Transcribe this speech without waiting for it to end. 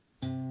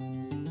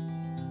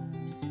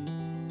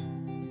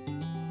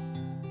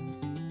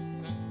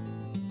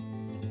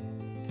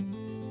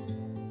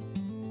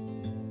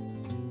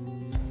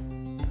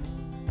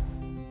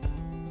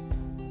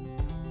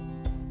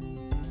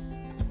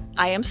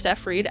I am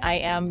Stef Reed. I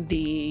am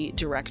the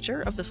director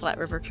of the Flat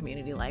River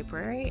Community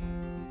Library.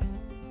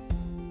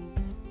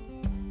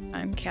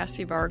 I'm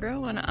Cassie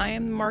Vargo, and I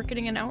am the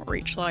Marketing and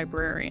Outreach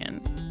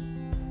Librarian.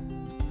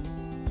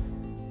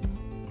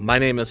 My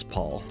name is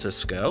Paul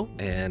Sischo,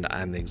 and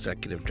I'm the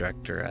Executive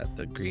Director at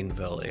the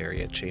Greenville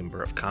Area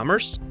Chamber of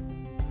Commerce.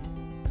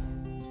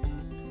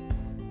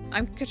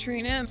 I'm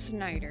Katrina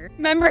Snyder,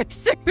 Member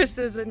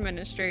Services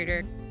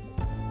Administrator.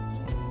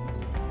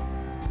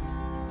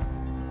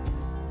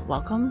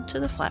 Welcome to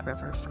the Flat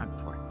River Front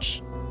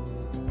Porch.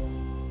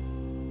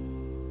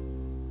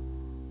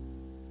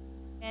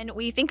 And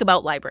we think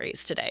about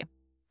libraries today.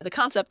 The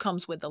concept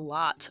comes with a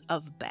lot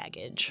of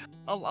baggage.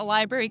 A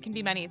library can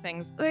be many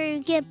things. Where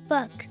you get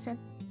books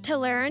to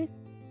learn.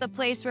 The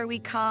place where we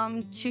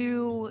come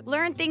to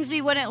learn things we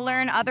wouldn't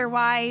learn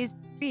otherwise.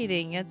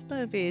 Reading, it's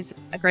movies.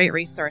 A great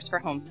resource for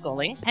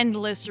homeschooling.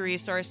 Endless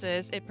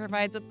resources. It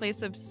provides a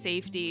place of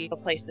safety. A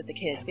place that the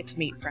kids get to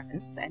meet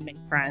friends and make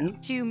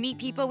friends. To meet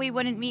people we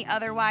wouldn't meet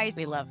otherwise.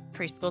 We love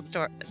preschool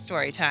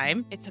story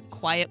time. It's a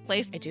quiet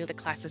place. I do the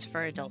classes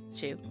for adults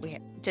too. We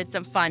did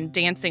some fun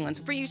dancing ones.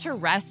 For you to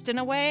rest in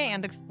a way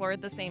and explore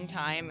at the same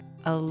time.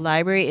 A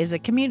library is a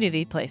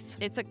community place.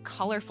 It's a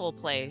colorful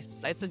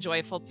place. It's a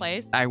joyful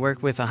place. I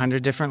work with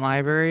 100 different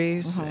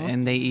libraries,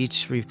 and they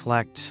each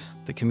reflect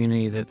the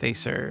community that they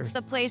serve.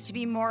 The place to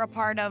be more a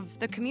part of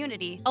the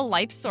community. A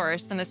life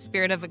source and a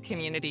spirit of a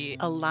community.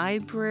 A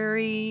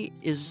library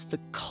is the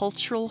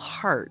cultural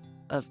heart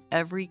of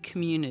every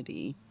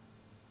community.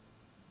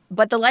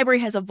 But the library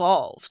has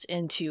evolved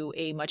into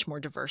a much more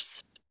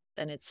diverse,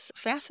 and it's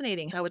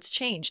fascinating how it's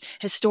changed.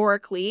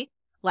 Historically,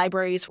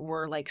 libraries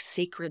were like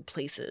sacred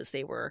places.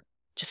 They were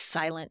just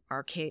silent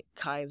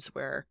archives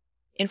where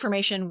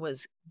information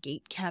was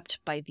gatekept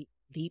by the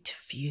elite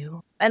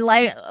few. And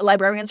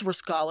librarians were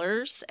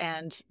scholars,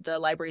 and the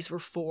libraries were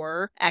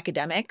for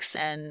academics,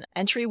 and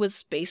entry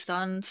was based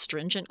on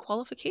stringent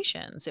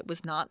qualifications. It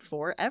was not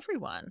for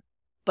everyone.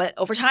 But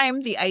over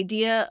time, the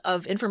idea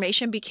of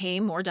information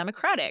became more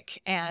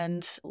democratic,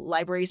 and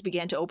libraries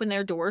began to open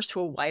their doors to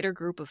a wider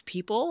group of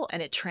people,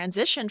 and it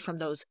transitioned from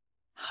those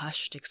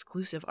hushed,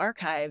 exclusive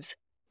archives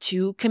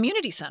to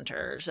community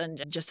centers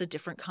and just a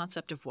different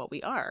concept of what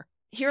we are.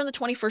 Here in the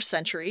 21st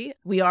century,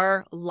 we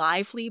are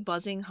lively,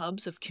 buzzing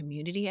hubs of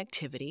community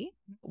activity.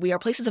 We are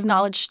places of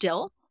knowledge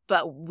still,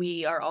 but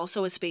we are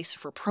also a space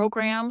for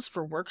programs,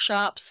 for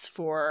workshops,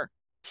 for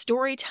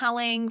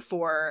storytelling,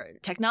 for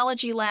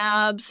technology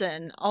labs,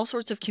 and all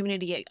sorts of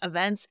community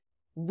events.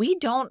 We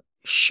don't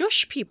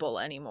shush people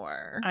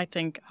anymore. I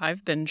think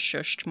I've been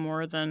shushed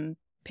more than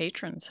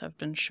patrons have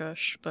been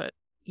shushed, but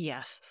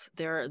yes,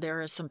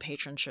 there is some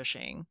patron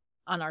shushing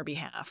on our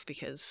behalf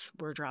because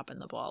we're dropping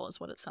the ball is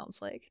what it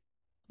sounds like.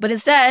 But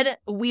instead,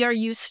 we are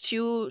used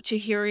to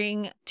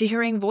hearing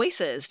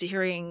voices, to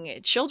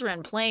hearing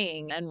children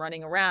playing and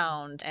running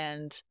around,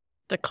 and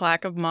the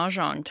clack of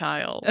mahjong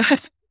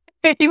tiles.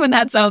 Even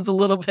that sounds a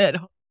little bit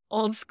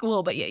old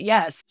school, but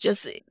yes,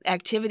 just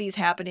activities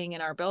happening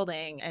in our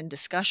building and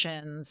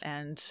discussions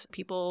and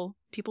people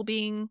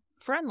being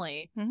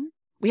friendly. Mm-hmm.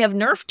 We have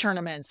Nerf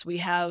tournaments. We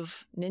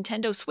have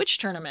Nintendo Switch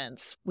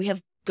tournaments. We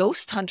have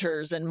ghost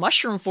hunters and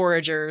mushroom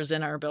foragers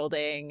in our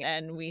building,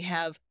 and we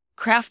have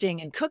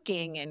crafting and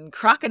cooking and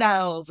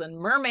crocodiles and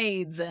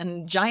mermaids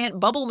and giant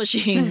bubble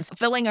machines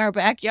filling our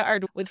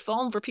backyard with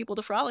foam for people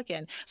to frolic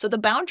in. So the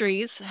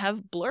boundaries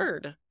have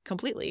blurred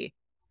completely.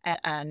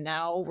 And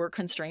now we're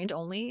constrained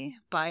only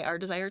by our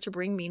desire to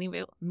bring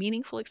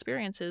meaningful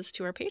experiences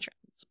to our patrons.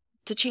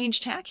 To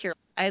change tack here,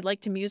 I'd like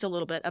to muse a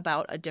little bit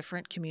about a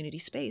different community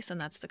space, and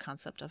that's the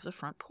concept of the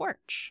front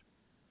porch.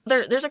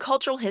 There's a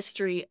cultural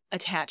history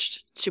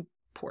attached to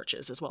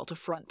porches as well, to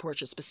front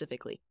porches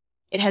specifically.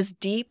 It has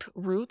deep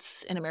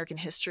roots in American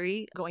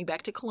history, going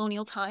back to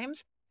colonial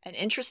times. And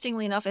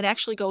interestingly enough, it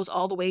actually goes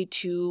all the way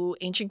to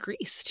ancient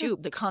Greece, too.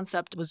 The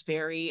concept was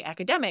very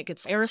academic.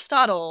 It's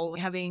Aristotle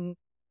having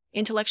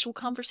intellectual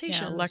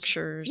conversations. Yeah,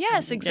 lectures.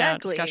 Yes,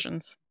 exactly.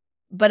 Discussions.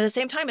 But at the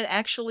same time, it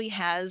actually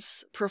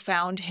has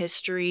profound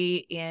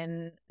history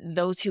in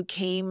those who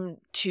came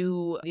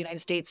to the United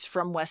States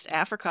from West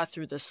Africa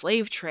through the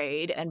slave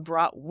trade and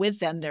brought with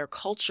them their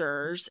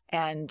cultures,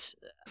 and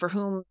for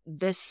whom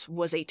this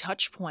was a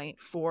touch point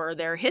for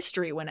their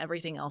history when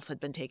everything else had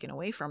been taken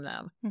away from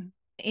them. Mm-hmm.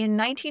 In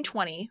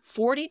 1920,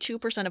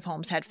 42% of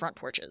homes had front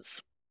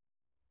porches.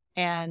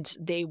 And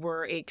they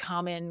were a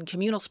common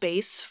communal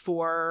space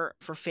for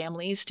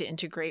families to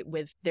integrate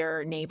with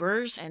their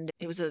neighbors. And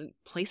it was a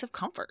place of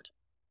comfort.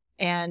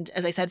 And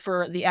as I said,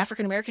 for the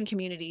African-American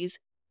communities,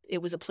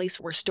 it was a place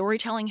where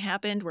storytelling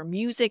happened, where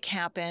music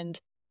happened,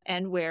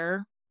 and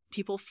where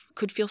people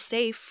could feel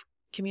safe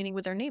communing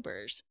with their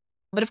neighbors.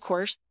 But of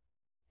course,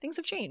 things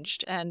have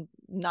changed, and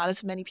not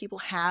as many people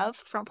have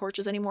front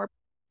porches anymore.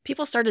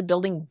 People started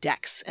building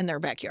decks in their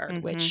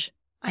backyard, which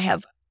I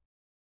have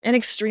an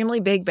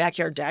extremely big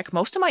backyard deck.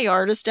 Most of my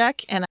yard is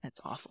deck, and it's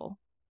awful.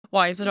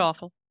 Why is it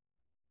awful?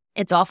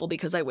 It's awful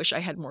because I wish I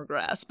had more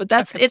grass. But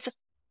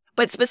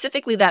but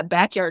specifically that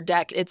backyard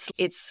deck,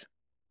 it's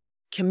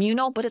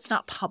communal, but it's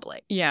not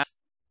public. Yeah.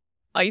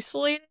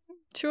 isolating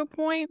to a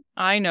point.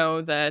 I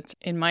know that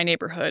in my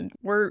neighborhood,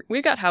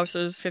 we've got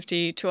houses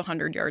 50 to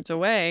 100 yards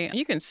away.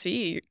 You can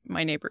see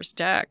my neighbor's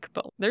deck,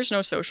 but there's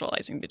no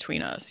socializing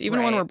between us, even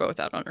when Right. we're both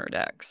out on our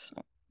decks.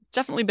 It's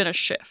definitely been a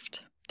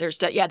shift.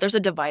 There's a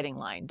dividing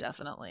line,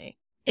 definitely.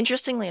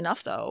 Interestingly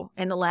enough, though,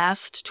 in the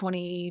last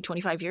 20,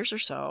 25 years or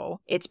so,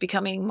 it's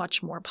becoming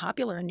much more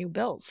popular in new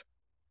builds.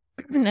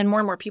 And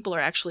more people are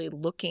actually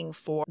looking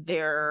for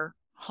their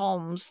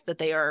homes that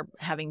they are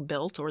having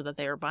built or that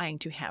they are buying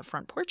to have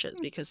front porches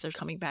because they're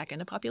coming back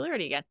into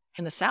popularity again.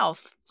 In the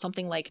South,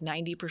 something like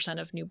 90%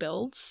 of new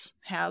builds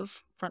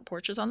have front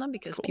porches on them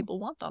because people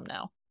want them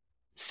now.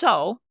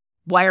 So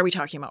why are we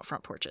talking about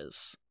front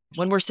porches?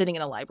 When we're sitting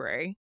in a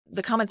library,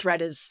 the common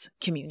thread is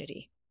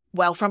community.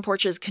 While front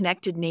porches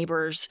connected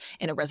neighbors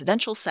in a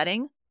residential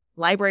setting,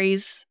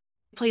 libraries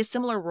play a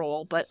similar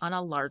role, but on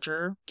a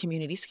larger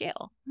community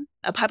scale.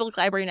 A public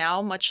library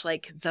now, much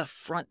like the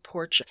front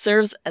porch,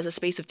 serves as a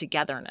space of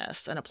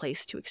togetherness and a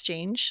place to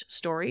exchange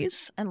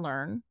stories and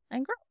learn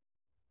and grow.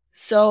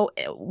 So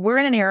we're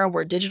in an era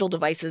where digital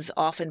devices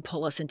often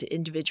pull us into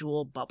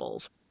individual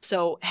bubbles.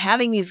 So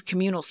having these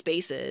communal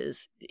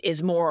spaces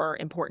is more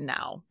important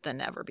now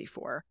than ever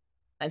before.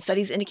 And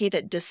studies indicate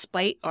that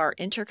despite our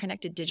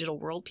interconnected digital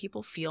world,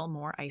 people feel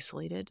more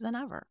isolated than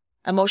ever.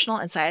 Emotional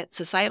and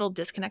societal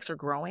disconnects are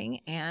growing,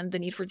 and the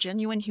need for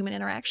genuine human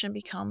interaction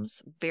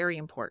becomes very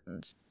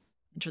important.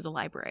 Enter the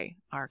library,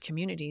 our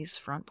community's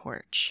front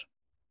porch.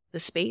 The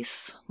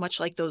space, much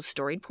like those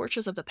storied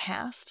porches of the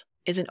past,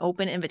 is an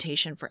open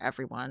invitation for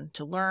everyone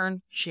to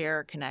learn,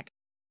 share, connect.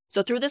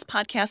 So through this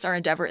podcast, our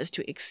endeavor is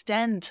to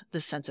extend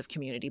the sense of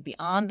community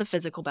beyond the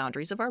physical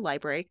boundaries of our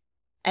library,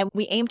 and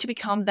we aim to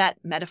become that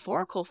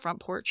metaphorical front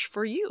porch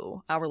for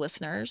you, our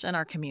listeners, and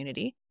our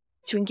community,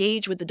 to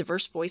engage with the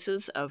diverse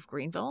voices of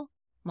Greenville,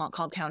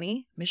 Montcalm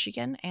County,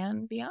 Michigan,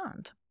 and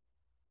beyond.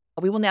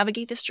 We will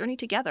navigate this journey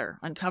together,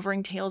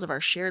 uncovering tales of our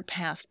shared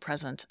past,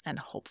 present, and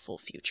hopeful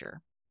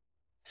future.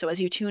 So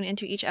as you tune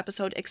into each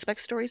episode,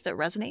 expect stories that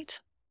resonate,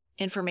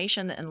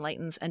 information that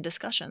enlightens, and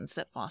discussions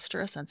that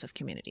foster a sense of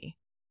community.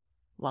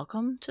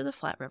 Welcome to the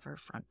Flat River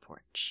Front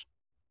Porch.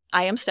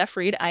 I am Stef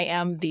Reed. I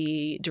am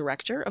the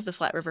director of the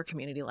Flat River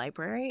Community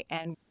Library,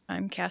 and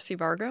I'm Cassie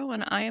Vargo,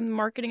 and I am the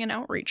marketing and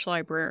outreach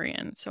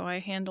librarian. So I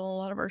handle a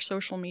lot of our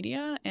social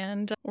media,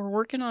 and we're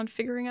working on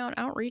figuring out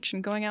outreach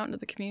and going out into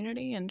the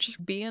community and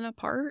just being a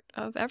part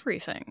of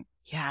everything.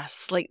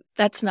 yes,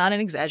 that's not an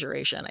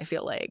exaggeration, I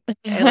feel like.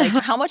 And,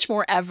 how much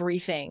more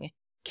everything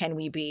can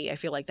we be? I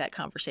feel like that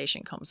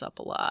conversation comes up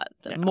a lot.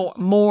 That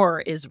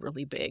more is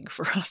really big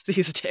for us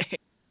these days.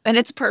 And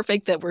it's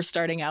perfect that we're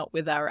starting out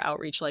with our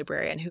outreach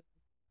librarian who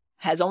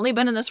has only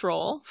been in this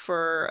role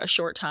for a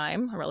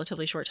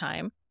relatively short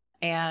time.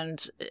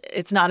 And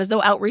it's not as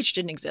though outreach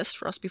didn't exist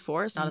for us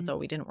before. It's not as though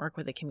we didn't work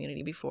with the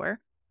community before.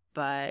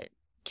 But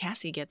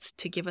Cassie gets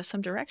to give us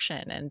some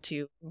direction and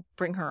to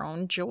bring her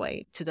own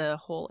joy to the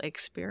whole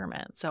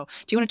experiment. So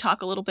do you want to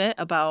talk a little bit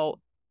about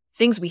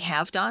things we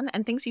have done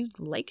and things you'd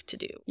like to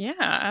do? Yeah,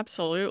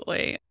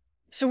 absolutely.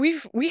 So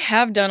we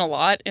have done a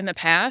lot in the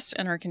past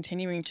and are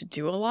continuing to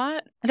do a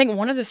lot. I think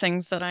one of the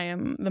things that I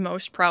am the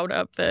most proud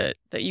of that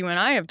you and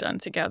I have done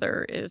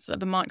together is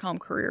the Montcalm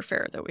Career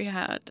Fair that we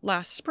had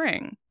last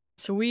spring.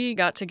 So we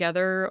got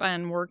together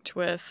and worked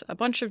with a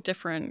bunch of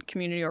different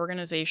community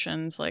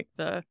organizations like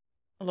the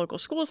local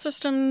school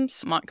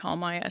systems,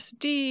 Montcalm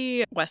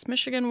ISD, West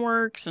Michigan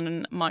Works,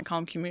 and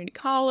Montcalm Community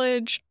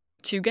College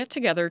to get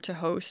together to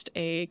host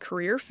a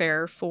career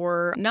fair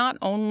for not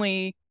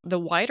only the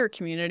wider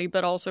community,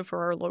 but also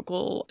for our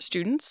local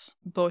students,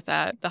 both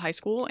at the high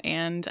school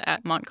and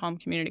at Montcalm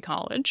Community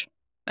College.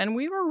 And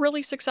we were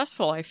really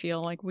successful, I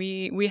feel like.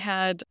 We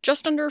had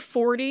just under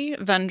 40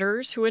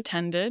 vendors who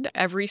attended.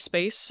 Every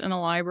space in the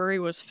library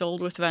was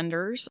filled with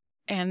vendors.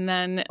 And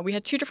then we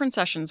had two different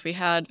sessions. We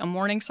had a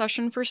morning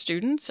session for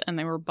students, and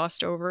they were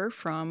bussed over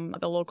from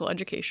the local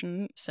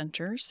education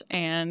centers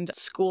and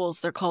Schools.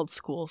 They're called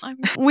schools.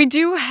 we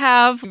do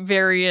have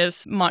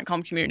various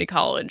Montcalm Community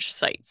College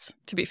sites,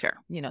 to be fair.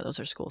 You know, those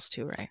are schools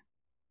too, right?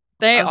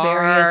 They Of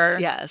are.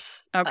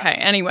 Yes. Okay.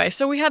 Anyway,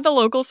 so we had the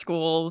local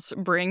schools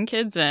bring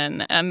kids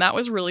in, and that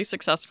was really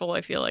successful. I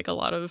feel like a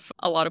lot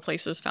of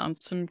places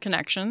found some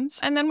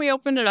connections. And then we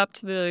opened it up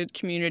to the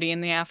community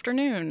in the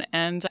afternoon,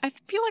 and I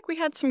feel like we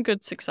had some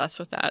good success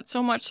with that.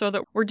 So much so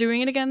that we're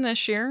doing it again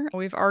this year.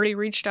 We've already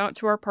reached out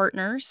to our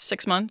partners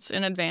 6 months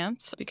in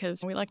advance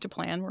because we like to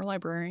plan. We're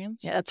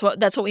librarians. Yeah,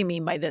 that's what we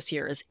mean by this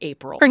year is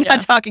April. We're not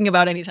talking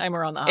about any time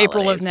around the holidays.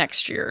 April of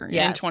next year in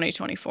Yes.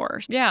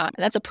 2024. Yeah. And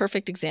that's a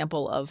perfect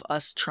example of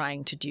us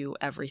trying to do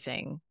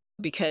everything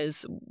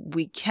because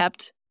we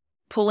kept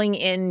pulling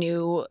in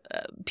new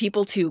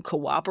people to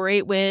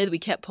cooperate with. We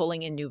kept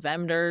pulling in new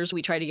vendors.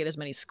 We tried to get as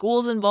many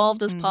schools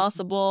involved as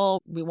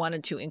possible. We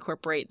wanted to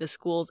incorporate the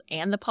schools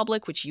and the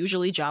public, which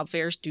usually job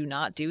fairs do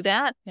not do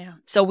that. Yeah.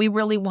 So we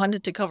really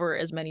wanted to cover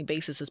as many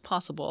bases as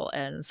possible.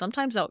 And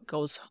sometimes that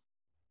goes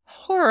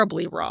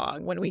horribly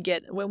wrong when we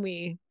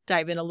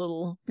dive in a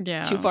little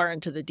too far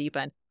into the deep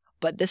end.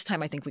 But this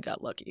time I think we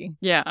got lucky.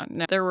 Yeah.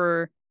 No, there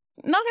were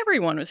Not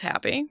everyone was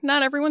happy.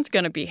 Not everyone's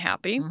going to be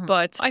happy,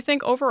 but I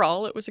think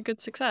overall it was a good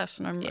success,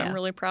 and I'm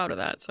really proud of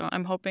that. So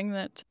I'm hoping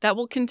that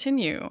will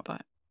continue.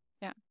 But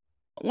yeah.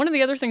 One of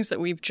the other things that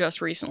we've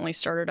just recently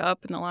started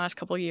up in the last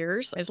couple of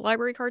years is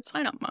Library Card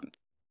Sign-Up Month.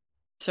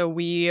 So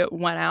we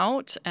went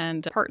out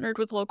and partnered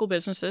with local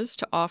businesses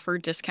to offer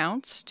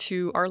discounts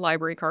to our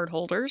library card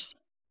holders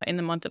in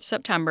the month of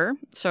September.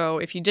 So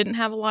if you didn't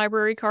have a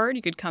library card,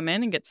 you could come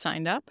in and get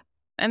signed up.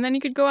 And then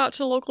you could go out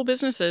to local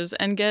businesses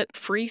and get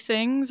free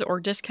things or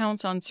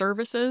discounts on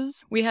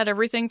services. We had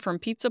everything from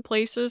pizza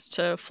places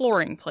to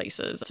flooring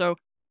places. So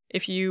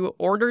if you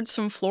ordered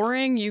some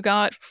flooring, you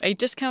got a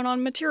discount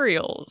on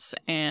materials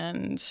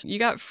and you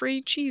got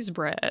free cheese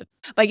bread.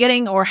 By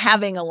getting or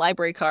having a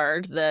library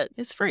card that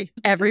is free.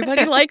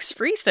 Everybody likes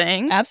free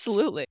things.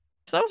 Absolutely.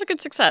 So that was a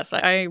good success.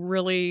 I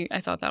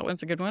thought that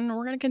was a good one, and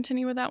we're going to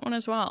continue with that one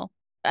as well.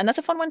 And that's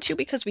a fun one, too,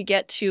 because we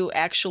get to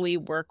actually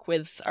work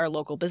with our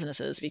local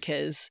businesses,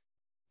 because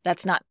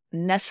that's not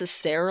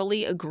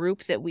necessarily a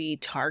group that we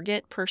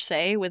target per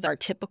se with our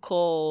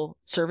typical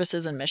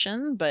services and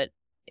mission. But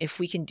if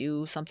we can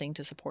do something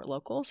to support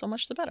local, so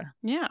much the better.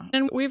 Yeah.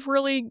 And we've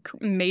really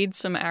made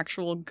some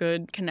actual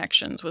good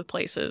connections with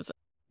places.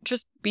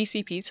 Just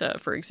BC Pizza,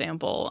 for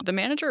example. The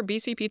manager of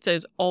BC Pizza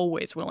is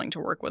always willing to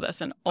work with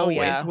us and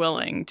always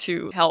willing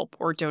to help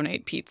or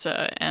donate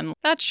pizza. And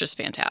that's just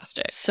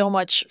fantastic. So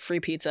much free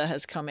pizza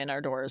has come in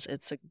our doors.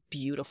 It's a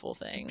beautiful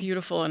thing. It's a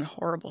beautiful and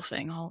horrible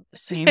thing all at the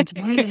same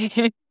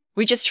time.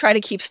 We just try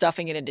to keep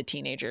stuffing it into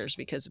teenagers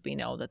because we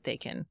know that they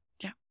can,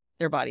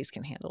 their bodies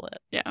can handle it.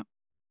 Yeah.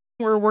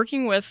 We're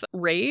working with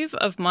RAVE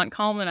of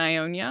Montcalm and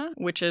Ionia,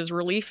 which is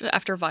Relief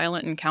After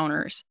Violent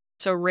Encounters.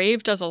 So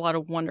RAVE does a lot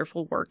of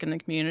wonderful work in the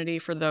community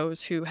for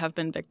those who have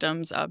been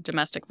victims of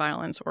domestic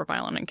violence or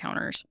violent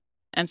encounters.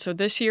 And so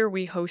this year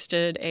we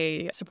hosted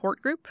a support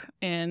group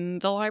in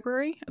the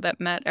library that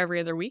met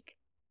every other week.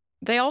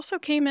 They also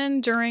came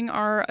in during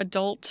our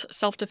adult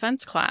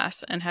self-defense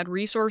class and had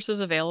resources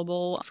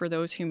available for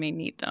those who may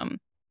need them.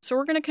 So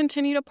we're going to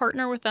continue to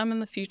partner with them in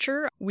the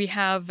future. We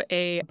have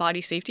a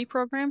body safety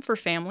program for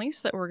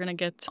families that we're going to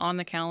get on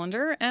the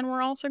calendar. And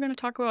we're also going to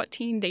talk about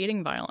teen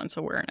dating violence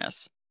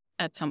awareness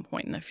at some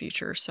point in the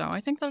future. So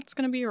I think that's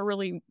going to be a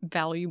really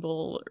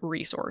valuable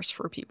resource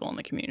for people in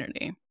the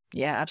community.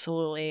 Yeah,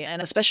 absolutely.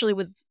 And especially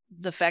with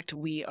the fact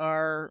we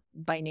are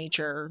by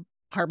nature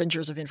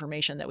harbingers of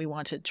information, that we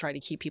want to try to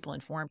keep people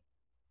informed.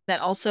 That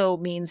also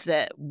means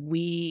that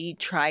we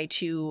try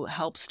to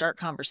help start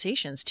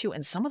conversations too.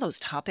 And some of those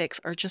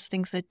topics are just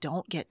things that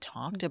don't get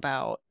talked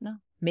about. No.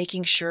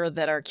 Making sure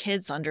that our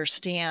kids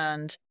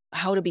understand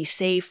how to be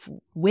safe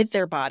with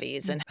their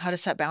bodies and how to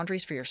set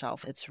boundaries for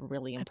yourself. It's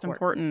really important. It's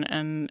important.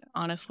 And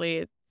honestly,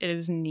 it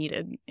is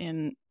needed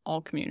in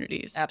all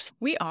communities. Absolutely.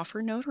 We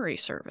offer notary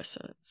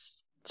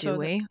services. Do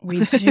we?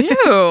 We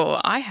do.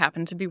 I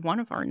happen to be one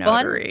of our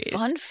notaries.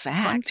 Fun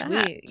fact.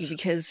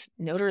 Because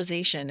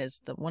notarization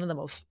is one of the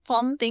most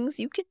fun things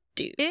you could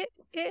do. It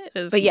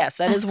is. But yes,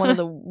 that is one of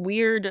the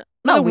one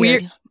of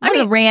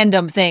the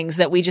random things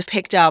that we just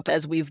picked up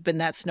as we've been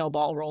that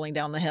snowball rolling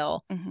down the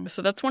hill. Mm-hmm.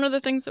 So that's one of the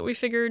things that we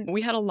figured.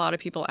 We had a lot of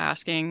people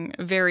asking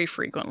very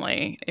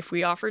frequently if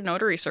we offered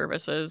notary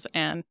services,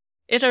 and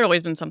it had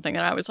always been something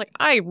that I was like,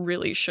 I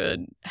really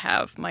should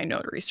have my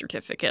notary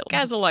certificate.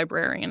 As a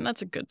librarian,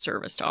 that's a good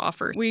service to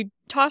offer. We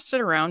tossed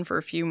it around for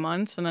a few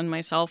months, and then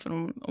myself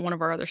and one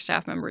of our other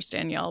staff members,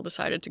 Danielle,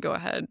 decided to go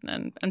ahead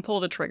and pull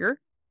the trigger.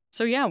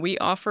 So yeah, we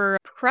offer,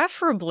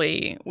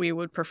 preferably, we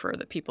would prefer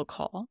that people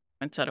call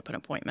and set up an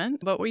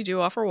appointment, but we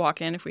do offer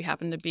walk-in if we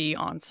happen to be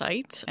on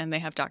site and they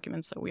have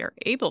documents that we are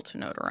able to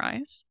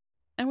notarize.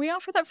 And we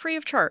offer that free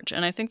of charge.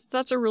 And I think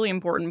that's a really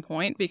important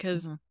point,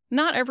 because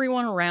not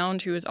everyone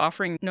around who is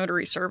offering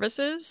notary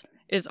services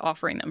is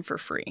offering them for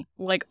free.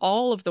 Like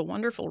all of the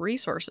wonderful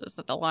resources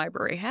that the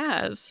library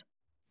has,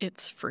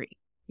 it's free.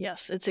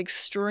 Yes, it's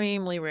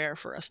extremely rare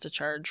for us to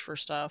charge for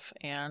stuff,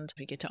 and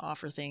we get to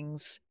offer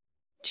things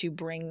to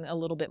bring a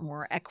little bit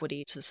more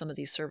equity to some of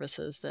these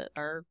services that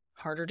are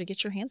harder to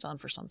get your hands on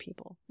for some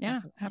people. Yeah,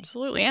 Definitely.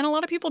 absolutely. And a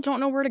lot of people don't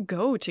know where to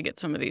go to get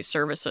some of these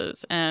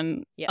services.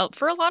 And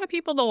for a lot of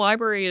people, the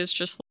library is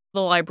just,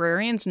 the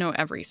librarians know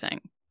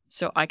everything.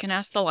 So I can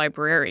ask the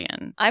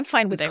librarian. I'm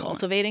fine with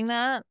cultivating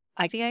that.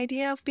 I like the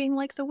idea of being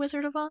like the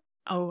Wizard of Oz.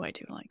 Oh, I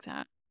do like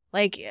that.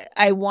 Like,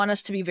 I want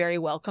us to be very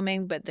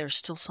welcoming, but there's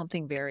still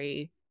something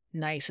very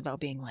nice about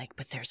being like,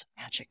 but there's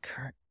a magic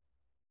curtain.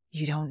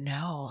 You don't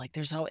know. Like,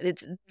 there's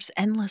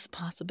endless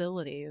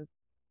possibility.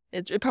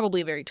 It's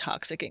probably a very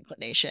toxic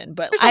inclination,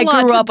 but I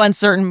grew up on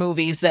certain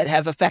movies that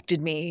have affected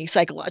me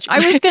psychologically.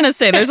 I was going to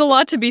say, there's a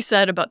lot to be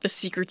said about the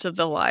secrets of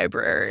the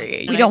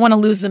library. You don't want to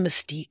lose the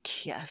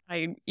mystique, yes.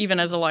 Even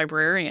as a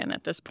librarian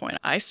at this point,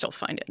 I still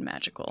find it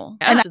magical.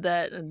 And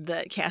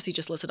that Cassie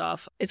just listed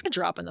off, it's a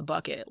drop in the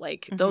bucket.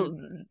 Like, though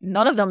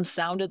none of them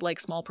sounded like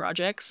small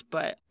projects,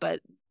 but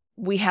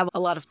we have a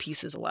lot of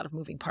pieces, a lot of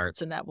moving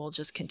parts, and that will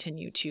just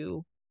continue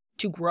to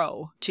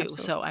grow, too.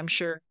 Absolutely. So I'm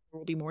sure there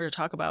will be more to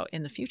talk about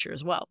in the future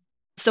as well.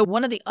 So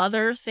one of the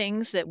other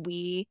things that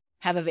we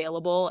have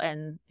available,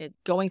 and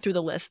going through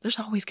the list, there's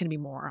always going to be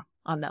more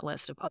on that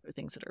list of other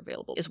things that are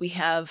available, is we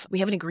have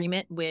an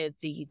agreement with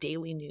the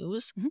Daily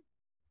News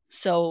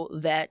so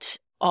that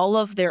all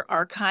of their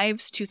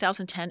archives,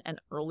 2010 and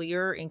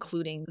earlier,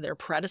 including their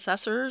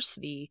predecessors,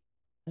 the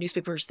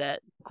newspapers that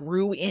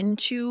grew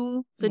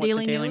into the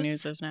Daily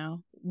News is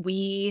now.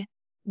 We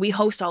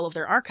host all of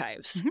their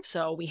archives.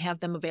 So we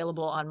have them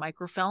available on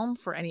microfilm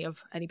for any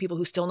people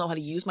who still know how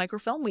to use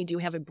microfilm. We do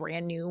have a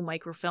brand new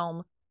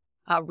microfilm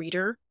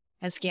reader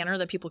and scanner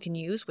that people can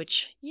use,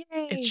 which, yay.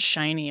 It's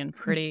shiny and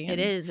pretty. It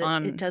is.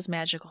 Fun. It does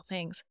magical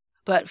things.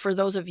 But for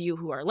those of you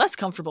who are less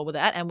comfortable with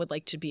that and would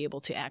like to be able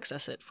to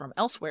access it from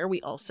elsewhere,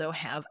 we also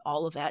have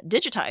all of that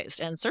digitized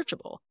and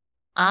searchable.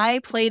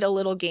 I played a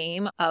little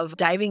game of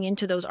diving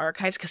into those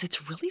archives because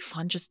it's really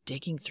fun just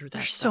digging through that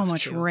There's stuff, so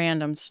much too.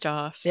 random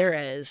stuff. There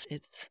is.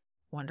 It's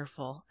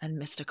wonderful and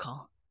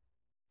mystical.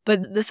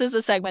 But this is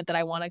a segment that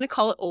I wanted to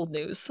call it Old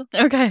News.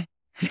 Okay.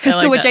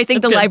 I Which that. I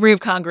think That's the good. Library of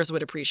Congress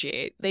would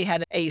appreciate. They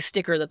had a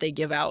sticker that they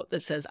give out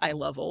that says, I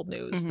love old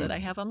news, that I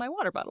have on my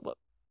water bottle book.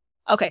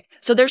 Okay,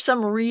 so there's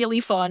some really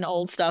fun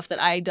old stuff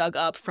that I dug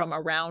up from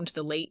around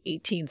the late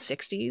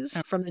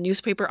 1860s from the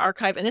newspaper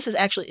archive. And this is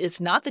actually,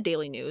 it's not the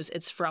Daily News.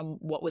 It's from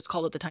what was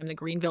called at the time the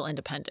Greenville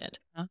Independent.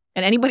 And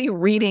anybody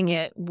reading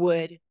it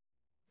would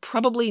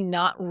probably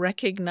not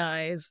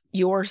recognize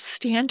your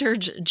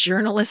standard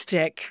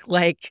journalistic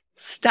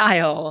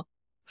style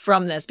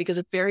from this, because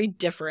it's very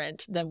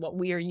different than what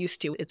we are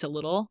used to. It's a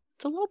little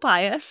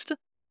biased,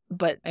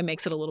 but it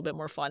makes it a little bit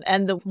more fun.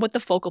 And what the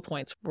focal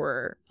points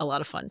were a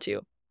lot of fun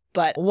too.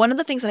 But one of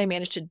the things that I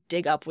managed to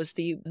dig up was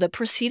the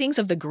proceedings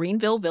of the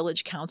Greenville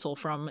Village Council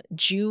from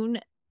June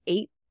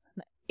 8,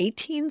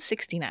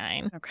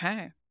 1869.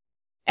 Okay.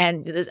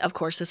 And of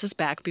course, this is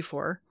back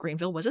before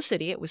Greenville was a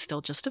city. It was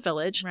still just a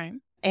village. Right.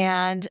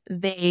 And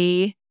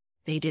they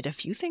did a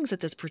few things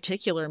at this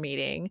particular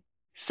meeting.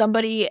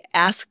 Somebody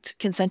asked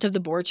consent of the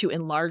board to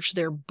enlarge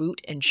their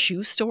boot and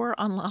shoe store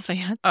on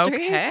Lafayette Street.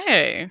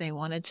 Okay. They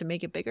wanted to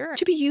make it bigger,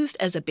 to be used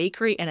as a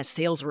bakery and a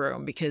sales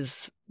room,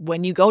 because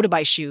when you go to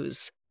buy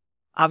shoes,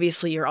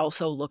 obviously you're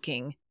also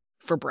looking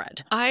for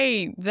bread.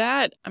 I'm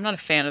not a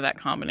fan of that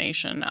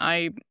combination.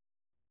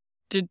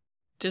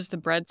 Does the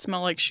bread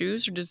smell like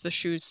shoes, or does the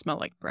shoes smell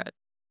like bread?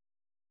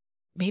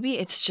 Maybe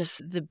it's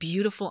just the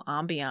beautiful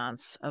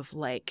ambiance of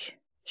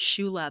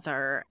shoe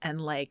leather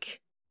and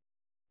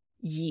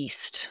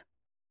yeast.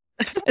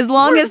 As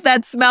long as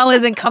that smell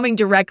isn't coming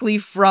directly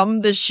from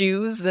the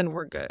shoes, then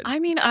we're good. I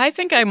mean, I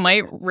think I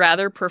might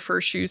rather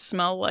prefer shoes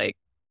smell like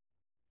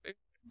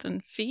than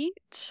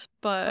feet,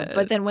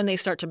 but then when they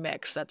start to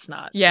mix, that's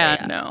not.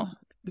 no.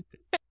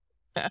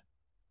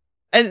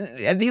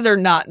 And these are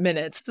not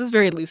minutes. This is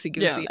very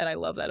loosey-goosey, and I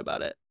love that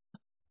about it.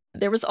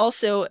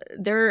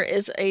 There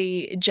is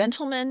a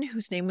gentleman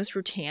whose name was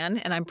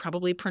Rutan, and I'm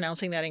probably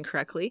pronouncing that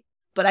incorrectly.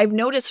 But I've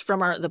noticed from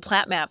the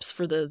plat maps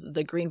for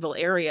the Greenville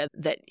area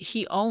that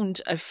he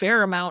owned a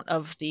fair amount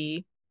of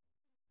the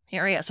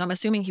area. So I'm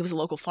assuming he was a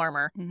local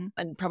farmer,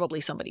 and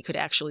probably somebody could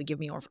actually give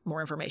me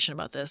more information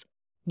about this.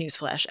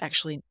 Newsflash,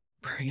 actually,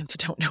 Librarians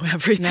don't know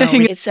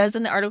everything. It says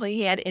in the article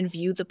he had in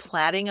view the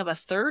platting of a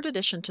third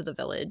addition to the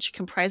village,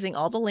 comprising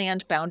all the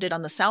land bounded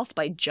on the south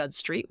by Judd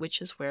Street,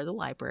 which is where the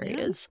library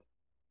is,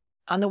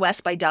 on the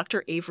west by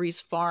Dr.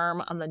 Avery's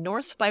farm, on the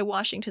north by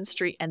Washington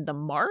Street and the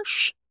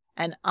Marsh,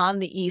 and on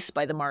the east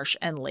by the Marsh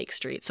and Lake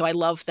Street. So I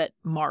love that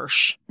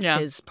Marsh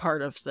is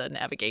part of the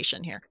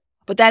navigation here.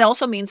 But that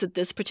also means that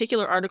this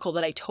particular article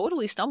that I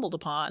totally stumbled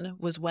upon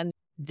was when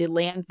the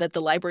land that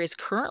the library is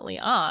currently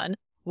on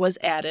was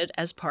added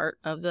as part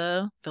of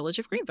the village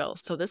of Greenville.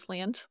 So this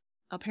land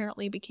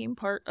apparently became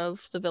part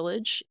of the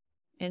village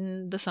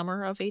in the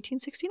summer of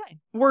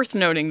 1869. Worth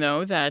noting,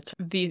 though, that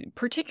the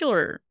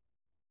particular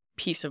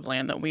piece of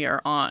land that we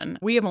are on,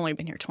 we have only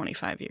been here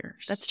 25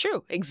 years. That's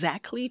true.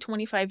 Exactly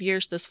 25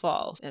 years this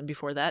fall. And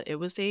before that, it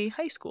was a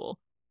high school,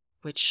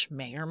 which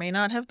may or may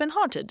not have been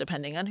haunted,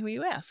 depending on who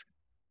you ask.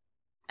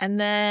 And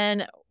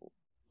then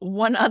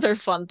one other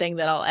fun thing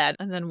that I'll add,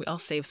 and then I'll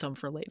save some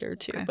for later,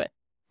 too. Okay. But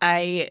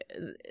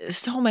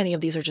so many of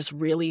these are just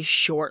really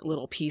short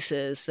little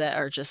pieces that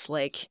are just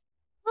like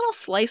little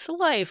slice of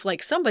life,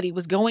 like somebody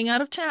was going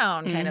out of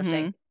town kind of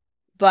thing.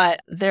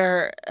 But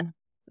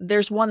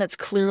there's one that's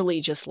clearly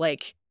just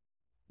like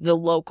the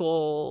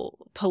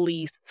local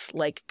police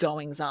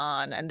goings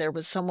on. And there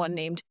was someone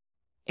named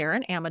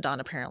Aaron Amadon,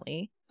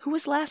 apparently, who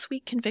was last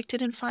week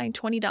convicted and fined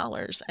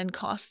 $20 and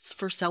costs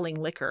for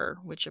selling liquor,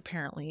 which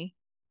apparently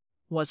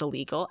was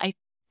illegal. I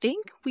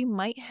think we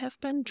might have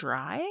been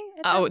dry.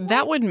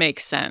 That would make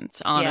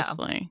sense,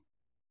 honestly.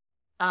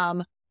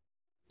 Yeah.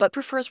 But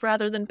prefers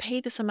rather than pay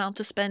this amount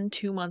to spend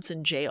 2 months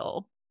in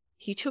jail.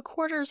 He took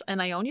quarters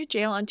in Ionia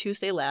jail on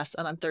Tuesday last,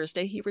 and on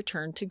Thursday he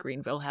returned to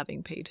Greenville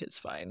having paid his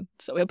fine.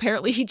 So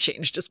apparently he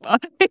changed his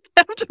mind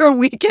after a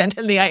weekend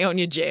in the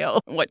Ionia jail.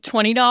 What,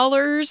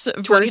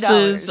 $20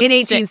 versus in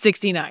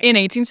 1869? In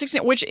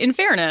 1869, which in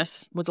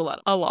fairness was a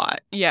lot. A lot,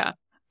 yeah.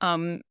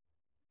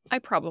 I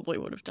probably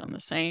would have done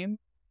the same.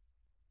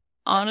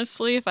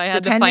 Honestly, if I had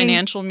the Depending-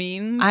 financial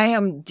means. I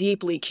am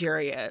deeply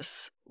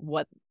curious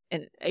what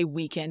a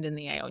weekend in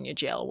the Ionia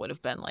jail would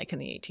have been like in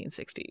the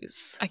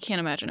 1860s. I can't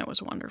imagine it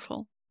was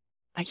wonderful.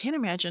 I can't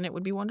imagine it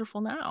would be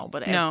wonderful now,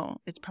 but No.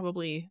 it's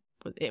probably,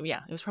 it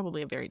was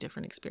probably a very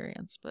different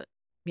experience. But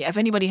yeah, if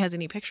anybody has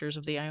any pictures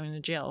of the Ionia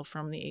jail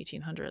from the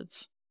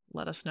 1800s,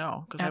 let us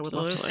know because I would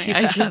love to see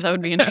that. That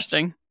would be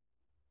interesting.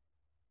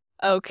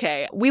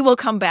 Okay, we will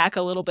come back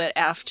a little bit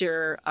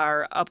after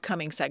our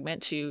upcoming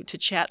segment to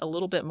chat a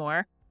little bit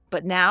more.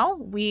 But now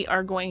we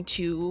are going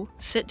to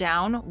sit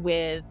down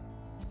with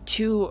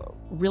two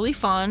really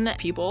fun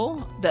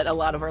people that a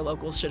lot of our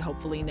locals should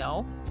hopefully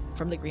know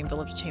from the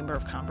Greenville Chamber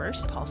of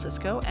Commerce, Paul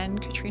Sischo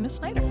and Katrina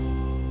Snyder.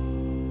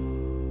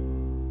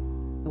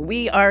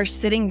 We are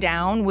sitting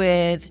down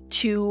with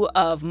two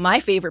of my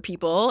favorite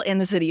people in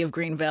the city of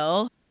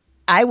Greenville.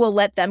 I will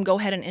let them go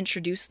ahead and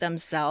introduce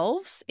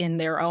themselves in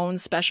their own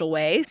special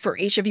way. For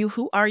each of you,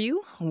 who are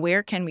you?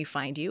 Where can we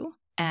find you?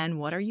 And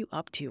what are you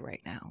up to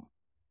right now?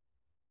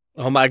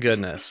 Oh, my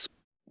goodness.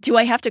 Do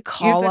I have to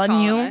call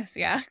on you? Us,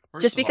 yeah.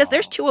 Just because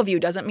there's two of you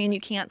doesn't mean you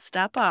can't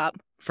step up.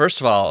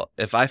 First of all,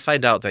 if I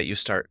find out that you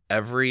start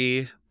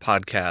every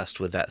podcast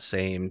with that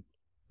same,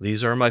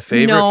 these are my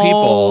favorite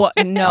people,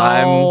 No.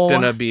 I'm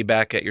going to be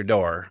back at your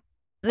door.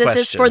 This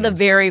is for the Questions.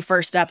 very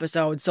first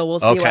episode, so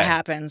we'll see what Okay.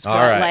 happens. All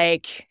But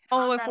right.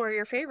 Oh, if we're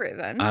your favorite,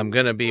 then. I'm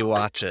going to be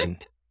watching.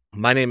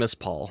 My name is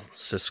Paul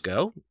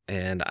Sischo,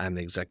 and I'm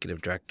the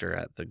executive director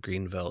at the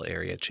Greenville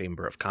Area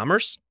Chamber of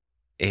Commerce.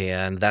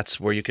 And that's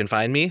where you can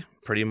find me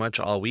pretty much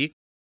all week.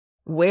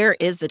 Where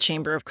is the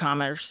Chamber of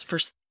Commerce for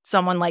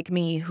someone like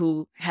me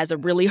who has a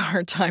really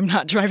hard time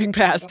not driving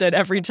past it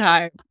every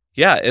time?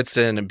 Yeah, it's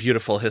in a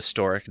beautiful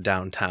historic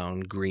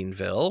downtown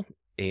Greenville,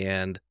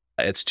 and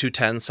it's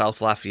 210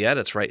 South Lafayette.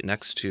 It's right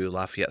next to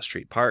Lafayette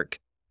Street Park.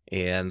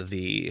 And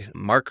the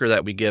marker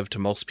that we give to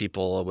most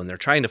people when they're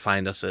trying to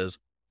find us is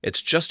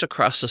it's just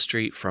across the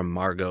street from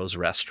Margot's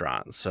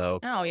restaurant. So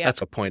Oh, yeah.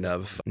 that's a point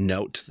of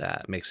note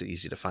that makes it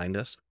easy to find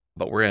us.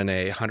 But we're in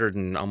a 100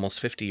 and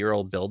almost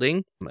 50-year-old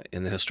building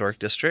in the historic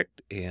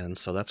district. And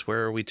so that's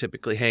where we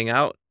typically hang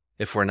out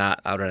if we're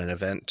not out at an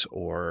event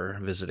or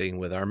visiting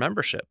with our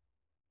membership.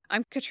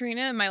 I'm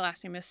Katrina, and my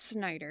last name is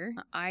Snyder.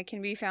 I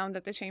can be found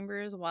at the chamber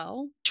as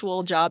well.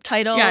 Actual job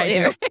title. Yeah, I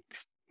do.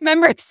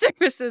 Member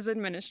Services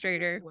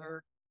Administrator.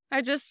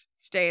 I just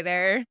stay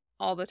there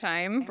all the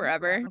time,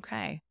 forever.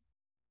 Okay.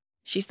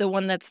 She's the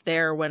one that's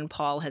there when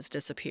Paul has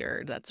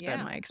disappeared. That's been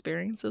Yeah. my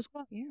experience as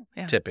well.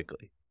 Yeah,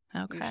 Typically.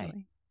 Okay.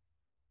 usually.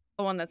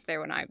 The one that's there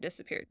when I've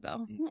disappeared,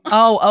 though.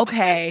 Oh,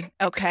 okay.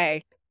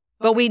 Okay.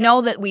 But we know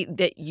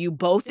that you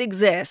both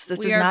exist. This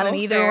We is are not an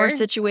both either or there.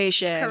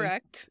 situation.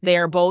 Correct. They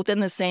are both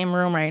in the same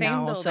room right Same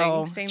now. building,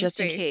 So same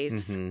just in space.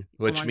 case.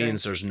 Which wondering.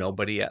 means there's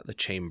nobody at the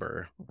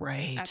chamber.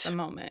 Right. At the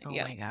moment, Oh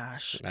yeah. my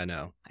gosh. I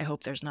know. I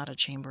hope there's not a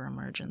chamber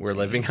emergency. We're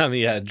living on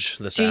the edge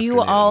this Do afternoon.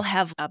 you all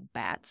have a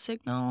bat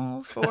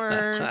signal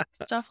for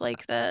stuff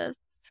like this?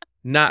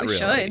 Not We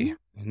really. should.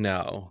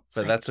 No,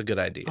 but like- that's a good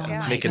idea. Oh Yeah.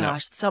 my Make a note.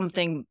 gosh,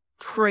 something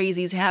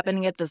crazy's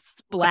happening at the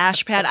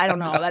splash pad. I don't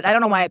know. I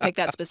don't know why I picked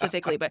that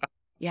specifically, but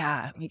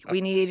yeah,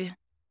 we need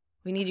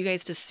you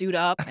guys to suit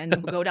up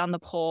and go down the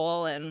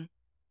pole and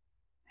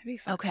That'd be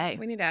fun. Okay.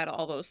 We need to add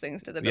all those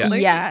things to the Yeah.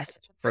 building. yes.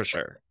 For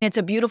sure. It's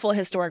a beautiful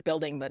historic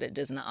building, but it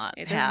does not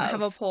It doesn't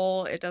have a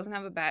pole. It doesn't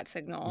have a bat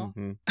signal.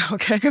 Mhm.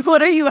 Okay.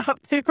 What are you up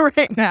to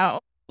right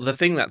now? The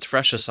thing that's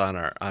freshest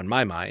on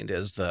my mind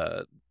is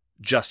the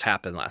just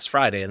happened last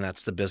Friday, and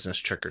that's the business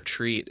trick or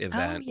treat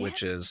event, yeah.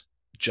 which is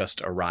just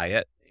a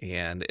riot,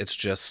 and it's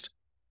just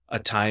a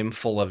time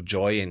full of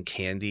joy and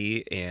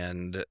candy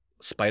and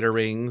spider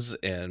rings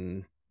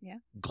and Yeah.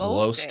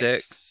 glow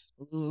sticks. sticks.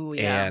 Ooh,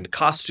 yeah. And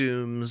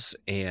costumes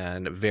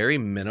and very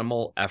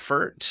minimal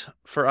effort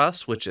for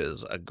us, which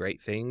is a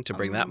great thing to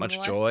bring that much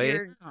Unless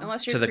joy.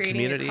 unless you're to the creating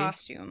community. a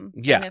costume.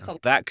 then Yeah, it's a-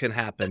 that can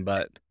happen,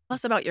 but Tell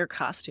us about your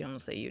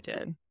costumes that you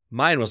did.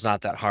 mine was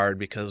not that hard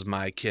because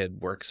my kid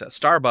works at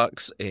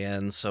Starbucks,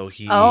 and so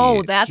he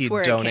that's he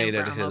where it came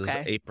donated from, his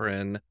okay.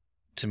 apron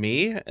to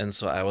me, and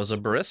so I was a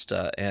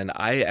barista. And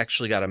I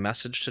actually got a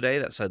message today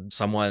that said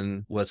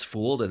someone was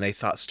fooled and they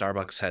thought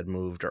Starbucks had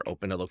moved or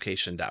opened a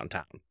location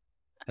downtown,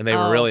 and they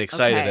were Oh, really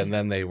excited, okay. and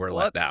then they were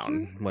let Whoops.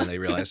 down when they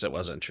realized it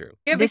wasn't true.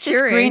 You have This a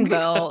is Keurig.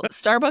 Greenville.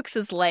 Starbucks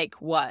is like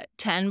what,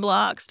 10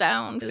 blocks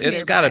down?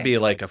 It's got to be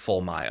like a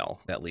full mile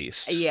at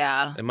least.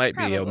 Yeah. It might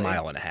be a Probably.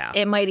 mile and a half.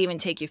 It might even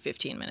take you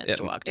 15 minutes It-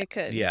 to walk down. It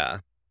could. Yeah.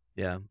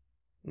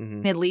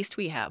 Mhm. At least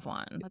we have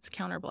one. Let's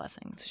count our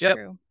blessings. Yep.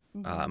 True.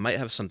 Might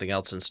have something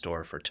else in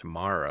store for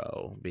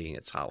tomorrow, being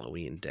it's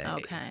Halloween day.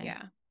 Okay.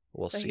 Yeah.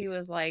 We'll But see. he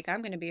was like,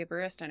 I'm going to be a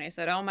barista. And I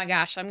said, oh my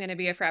gosh, I'm going to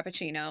be a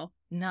Frappuccino.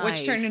 Nice.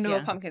 Which turned into yeah.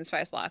 a pumpkin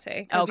spice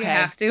latte. Because you Okay.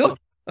 have to.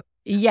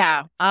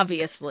 Yeah,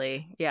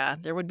 obviously. Yeah,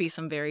 there would be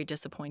some very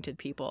disappointed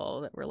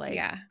people that were like,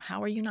 Yeah.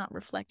 how are you not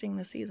reflecting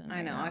the season? I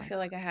right know. now?" I feel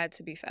like I had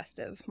to be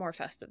festive. More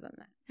festive than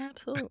that.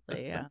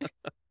 Absolutely, yeah.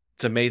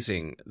 It's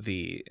amazing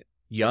the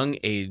young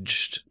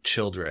aged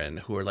children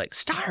who are like,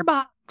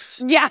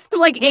 Starbucks. Yeah.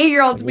 Like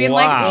 8-year-olds being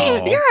Wow.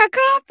 like, you're a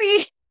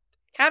coffee.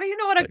 How do you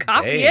know what a But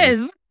coffee dang.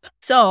 is?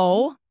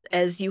 So,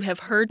 as you have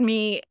heard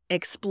me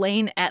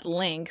explain at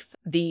length,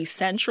 the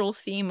central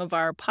theme of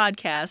our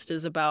podcast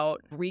is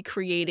about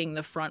recreating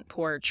the front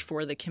porch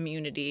for the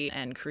community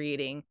and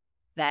creating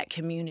that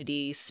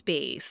community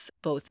space,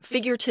 both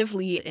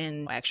figuratively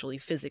and actually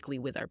physically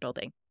with our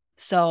building.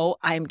 So,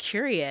 I'm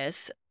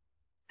curious.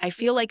 I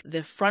feel like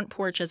the front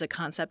porch as a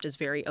concept is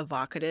very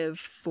evocative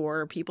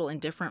for people in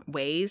different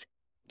ways.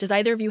 Does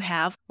either of you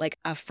have like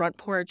a front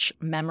porch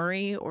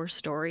memory or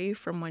story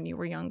from when you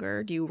were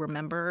younger? Do you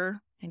remember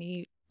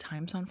any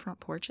times on front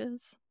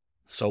porches?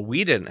 So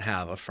we didn't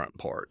have a front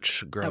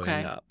porch growing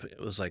Okay. up. It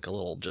was like a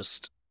little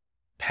just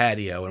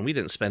patio, and we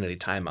didn't spend any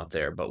time out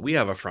there, but we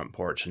have a front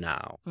porch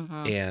now.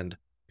 Mm-hmm. And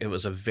it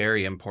was a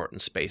very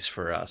important space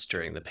for us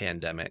during the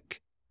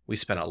pandemic. We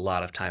spent a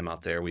lot of time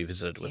out there. We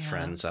visited with Yeah.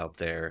 friends out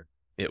there.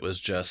 It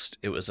was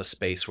a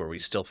space where we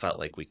still felt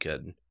like we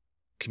could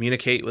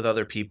communicate with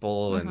other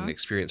people and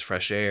experience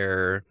fresh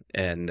air.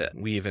 And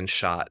we even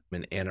shot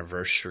an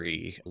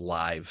anniversary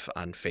live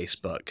on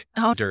Facebook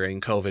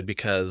during COVID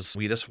because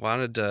we just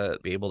wanted to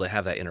be able to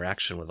have that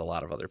interaction with a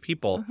lot of other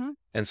people.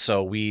 And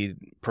so we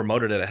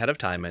promoted it ahead of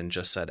time and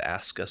just said,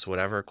 ask us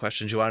whatever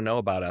questions you want to know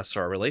about us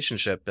or our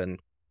relationship. And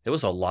it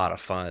was a lot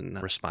of fun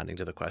responding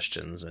to the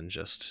questions and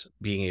just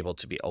being able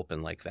to be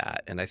open like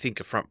that. And I think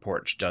a front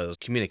porch does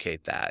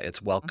communicate that.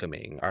 It's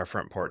welcoming. Our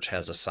front porch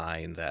has a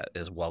sign that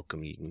is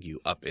welcoming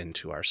you up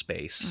into our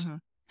space. How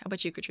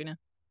about you, Katrina?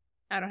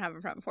 I don't have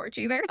a front porch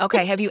either.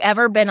 Okay. Have you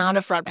ever been on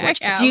a front porch?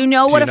 I have. Do you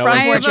know Do what you a know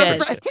front what porch a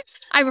is?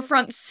 front I have a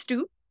front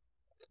stoop.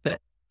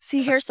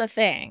 See, here's the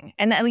thing.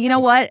 And you know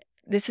what?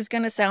 This is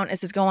going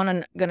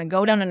to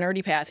go down a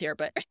nerdy path here,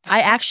 but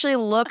I actually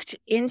looked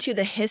into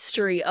the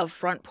history of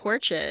front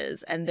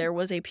porches, and there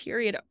was a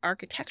period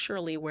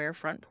architecturally where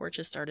front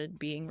porches started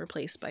being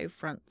replaced by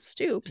front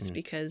stoops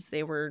because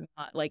they were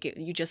not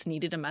you just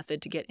needed a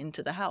method to get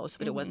into the house,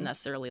 but it wasn't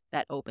necessarily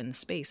that open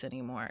space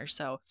anymore.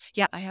 So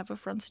yeah, I have a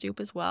front stoop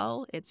as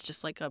well. It's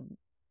just like a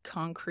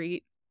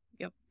concrete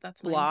Yep,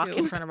 that's mine block too.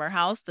 in front of our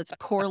house that's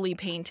poorly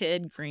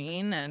painted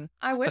green. And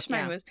I wish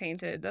mine Yeah. was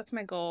painted. That's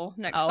my goal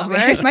next oh, summer.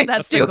 that's, My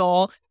that's the stoop.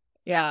 goal.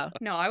 Yeah.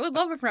 No, I would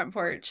love a front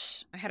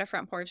porch. I had a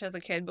front porch as a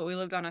kid, but we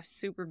lived on a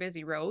super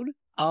busy road.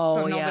 Oh,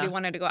 So nobody yeah.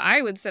 wanted to go.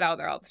 I would sit out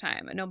there all the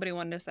time, and nobody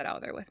wanted to sit out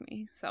there with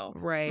me. So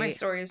Right. my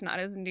story is not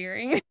as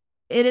endearing.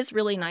 It is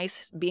really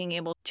nice being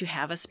able to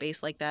have a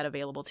space like that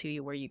available to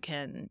you where you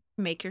can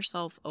make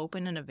yourself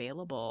open and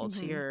available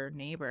to your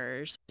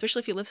neighbors,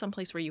 especially if you live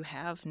someplace where you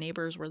have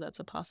neighbors where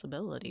that's a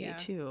possibility Yeah.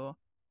 too.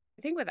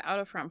 I think without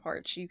a front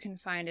porch, you can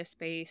find a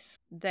space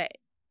that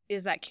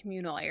is that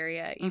communal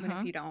area, even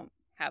if you don't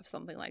have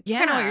something like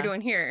kind of what you're doing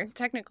here.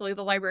 Technically,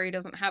 the library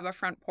doesn't have a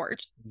front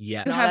porch.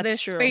 Yeah. You No, have that's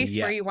this true. space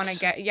where you want to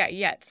Yet. get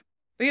yet.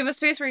 But you have a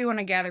space where you want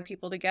to gather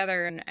people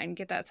together and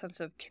get that sense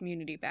of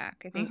community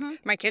back. I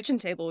think my kitchen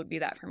table would be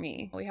that for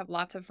me. We have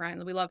lots of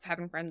friends. We love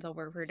having friends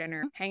over for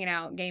dinner, hanging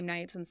out, game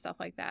nights and stuff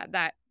like that.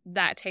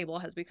 That table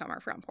has become our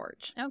front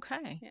porch.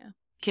 Okay. Yeah.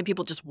 Can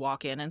people just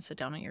walk in and sit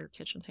down at your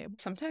kitchen table?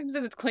 Sometimes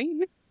if it's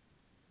clean.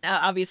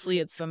 Obviously,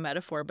 it's a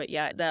metaphor, but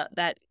yeah,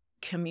 that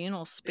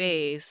communal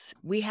space,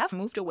 we have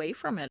moved away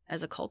from it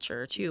as a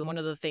culture too. One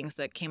of the things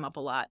that came up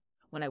a lot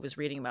when I was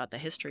reading about the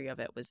history of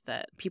it was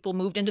that people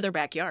moved into their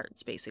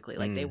backyards, basically.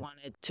 Like they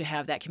wanted to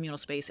have that communal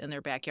space in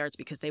their backyards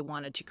because they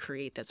wanted to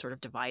create that sort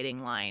of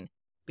dividing line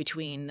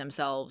between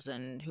themselves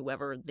and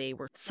whoever they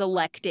were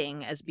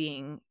selecting as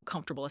being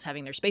comfortable as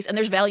having their space. And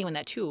there's value in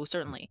that too,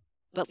 certainly.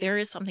 But there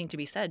is something to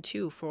be said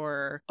too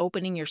for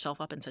opening yourself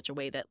up in such a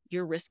way that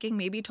you're risking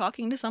maybe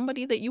talking to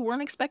somebody that you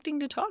weren't expecting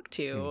to talk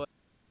to.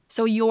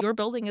 So your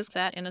building is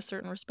that in a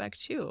certain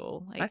respect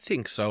too. I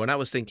think so. And I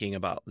was thinking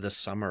about this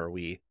summer,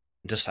 we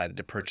decided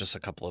to purchase a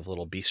couple of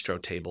little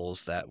bistro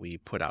tables that we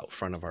put out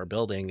front of our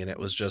building. And it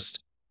was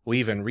just, we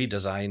even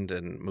redesigned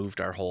and moved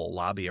our whole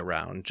lobby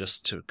around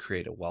just to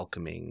create a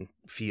welcoming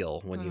feel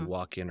when you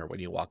walk in or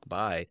when you walk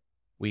by.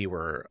 We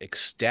were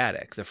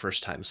ecstatic the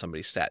first time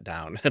somebody sat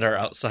down at our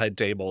outside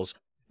tables.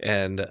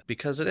 And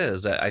because it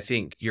is, I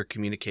think you're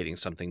communicating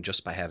something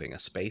just by having a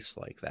space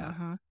like that.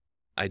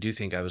 I do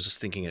think, I was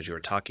just thinking as you were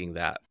talking,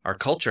 that our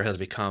culture has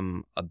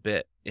become a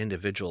bit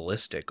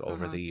individualistic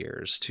over the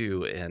years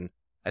too. And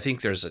I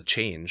think there's a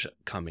change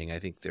coming. I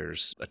think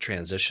there's a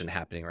transition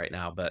happening right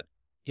now. But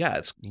yeah,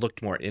 it's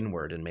looked more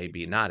inward and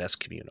maybe not as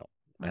communal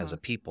as a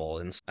people.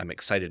 And I'm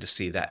excited to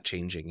see that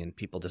changing and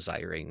people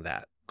desiring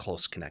that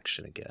close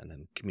connection again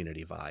and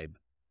community vibe.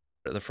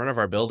 At the front of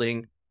our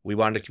building, we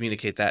wanted to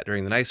communicate that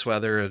during the nice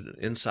weather.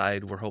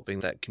 Inside, we're hoping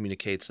that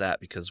communicates that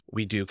because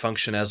we do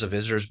function as a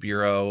visitors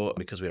bureau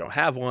because we don't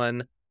have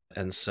one.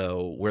 And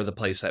so we're the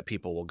place that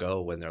people will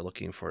go when they're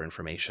looking for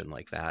information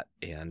like that.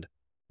 And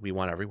we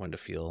want everyone to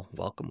feel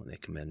welcome when they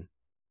come in.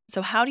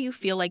 So how do you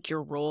feel like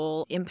your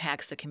role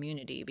impacts the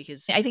community?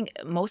 Because I think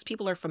most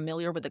people are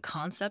familiar with the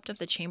concept of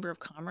the Chamber of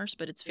Commerce,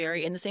 but it's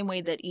very, in the same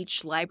way that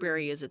each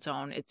library is its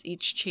own,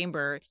 each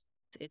chamber,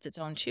 it's its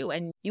own too.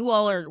 And you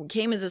all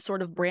came as a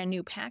sort of brand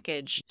new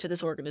package to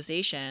this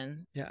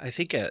organization. Yeah, I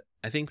think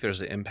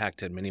there's an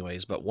impact in many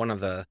ways, but one of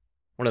the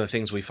one of the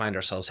things we find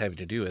ourselves having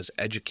to do is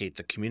educate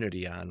the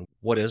community on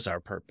what is our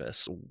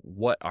purpose,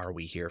 what are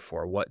we here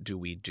for, what do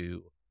we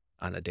do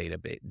on a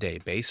day-to-day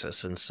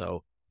basis. And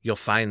so you'll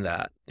find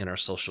that in our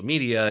social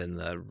media, in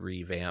the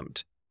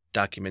revamped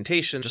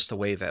documentation, just the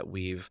way that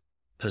we've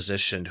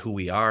positioned who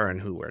we are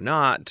and who we're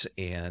not,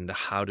 and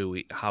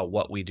how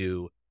what we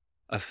do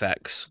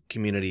affects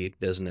community,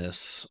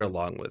 business,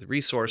 along with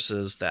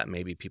resources that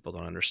maybe people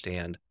don't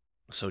understand.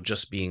 So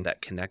just being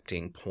that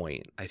connecting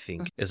point, I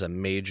think, is a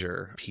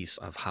major piece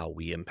of how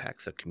we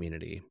impact the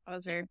community. That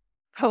was very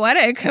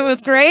poetic. It was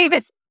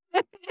great.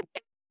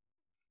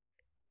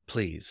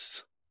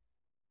 Please.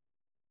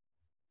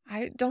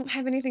 I don't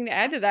have anything to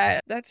add to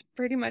that. That's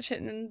pretty much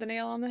hitting the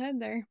nail on the head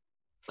there.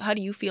 How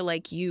do you feel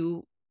like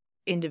you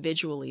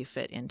individually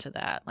fit into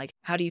that? Like,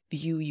 how do you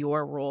view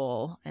your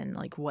role and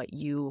like what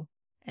you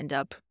end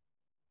up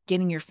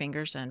getting your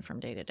fingers in from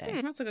day to day?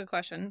 That's a good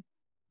question.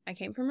 I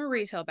came from a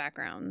retail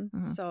background,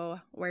 so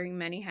wearing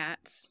many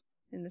hats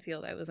in the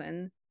field I was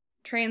in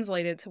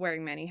translated to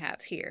wearing many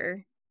hats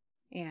here,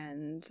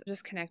 and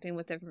just connecting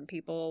with different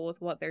people with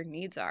what their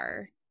needs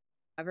are.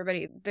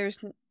 Everybody,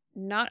 there's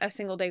not a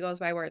single day goes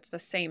by where it's the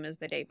same as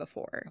the day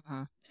before.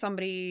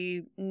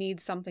 Somebody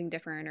needs something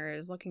different or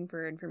is looking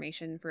for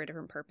information for a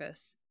different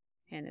purpose,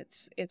 and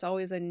it's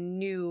always a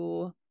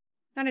new,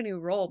 not a new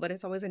role, but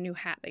it's always a new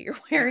hat that you're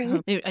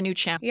wearing. A new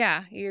champ.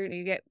 Yeah,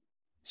 you get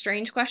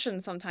strange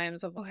questions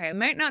sometimes of, okay, I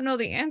might not know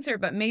the answer,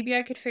 but maybe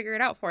I could figure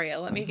it out for you.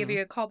 Let me give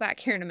you a call back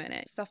here in a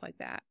minute. Stuff like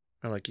that.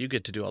 Or like you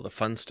get to do all the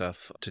fun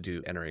stuff to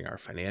do entering our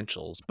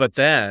financials, but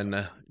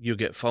then you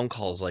get phone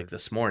calls like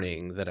this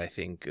morning that I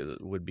think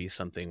would be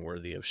something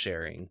worthy of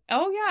sharing.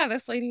 Oh yeah,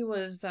 this lady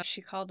was,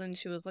 she called and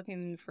she was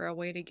looking for a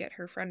way to get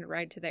her friend a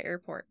ride to the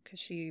airport because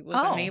she was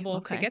unable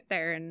to get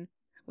there. And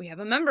we have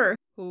a member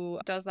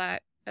who does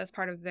that as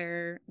part of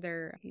their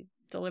he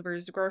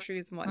delivers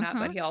groceries and whatnot,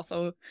 but he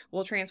also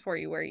will transport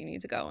you where you need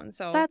to go. And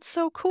so that's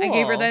so cool. I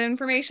gave her that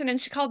information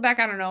and she called back,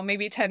 I don't know,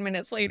 maybe 10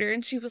 minutes later,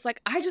 and she was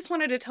like, I just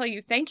wanted to tell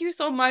you thank you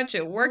so much.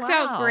 It worked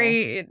out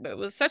great. It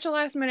was such a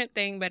last minute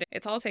thing, but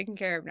it's all taken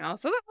care of now.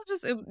 So that was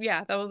just,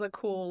 that was a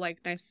cool, like,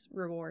 nice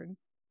reward.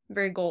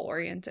 Very goal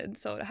oriented.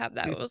 So to have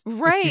that, it was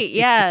right.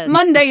 Yeah.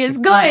 Monday is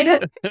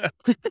good.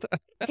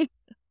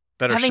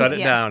 Better shut it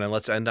down and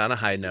let's end on a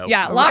high note.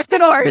 Yeah, lock the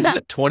doors.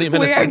 20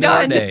 minutes into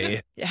our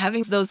day.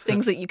 Having those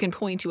things that you can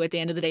point to at the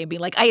end of the day and be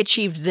like, I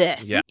achieved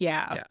this.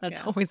 Yeah. That's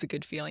always a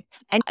good feeling.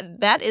 And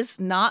that is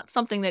not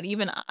something that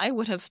even I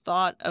would have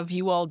thought of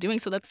you all doing.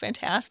 So that's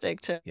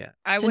fantastic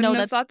I wouldn't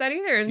have thought that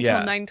either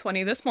until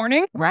 9:20 this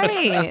morning.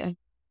 Right.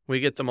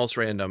 We get the most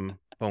random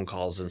phone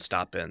calls and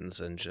stop-ins,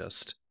 and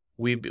just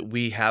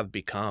we have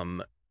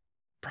become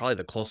probably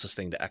the closest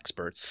thing to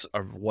experts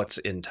of what's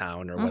in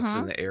town or what's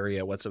in the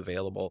area, what's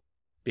available,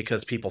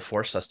 because people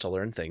force us to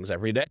learn things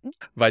every day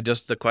by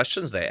just the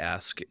questions they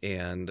ask.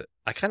 And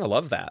I kind of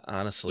love that,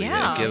 honestly.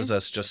 It gives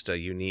us just a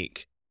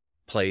unique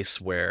place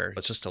where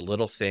it's just a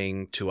little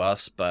thing to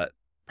us, but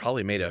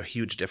probably made a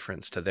huge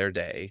difference to their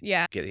day,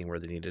 getting where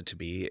they needed to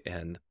be.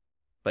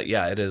 But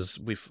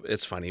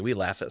it's funny. We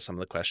laugh at some of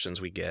the questions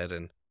we get,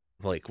 and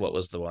like, what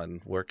was the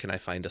one? Where can I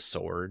find a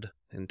sword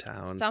in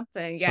town?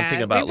 Something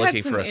about We've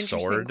looking had for a some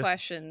sword.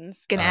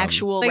 Questions. An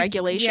actual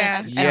regulation.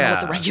 I don't know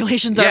what the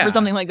regulations are for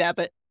something like that,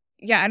 but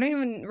I don't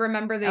even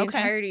remember the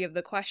entirety of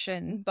the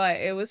question, but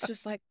it was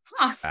just like,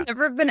 I've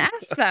never been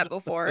asked that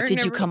before.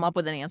 Did you come up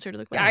with an answer to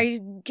the question?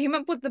 I came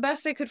up with the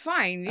best I could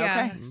find.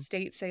 Yeah,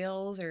 state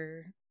sales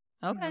or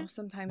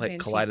sometimes like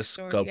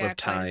Kaleidoscope of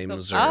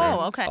Times, or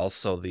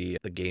also the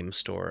game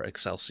store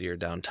Excelsior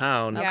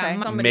downtown.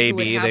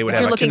 Maybe they would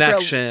have a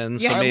connection.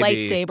 So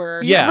maybe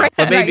lightsaber.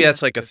 But maybe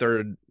that's like a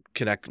third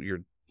connect.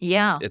 You're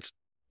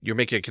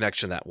making a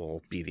connection that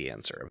will be the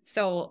answer.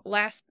 So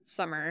last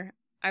summer,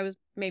 I was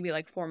maybe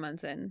like 4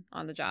 months in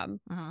on the job,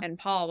 and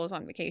Paul was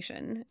on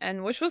vacation,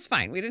 and which was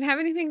fine. We didn't have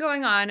anything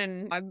going on,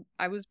 and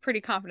I was pretty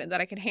confident that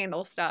I could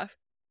handle stuff.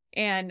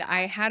 And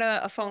I had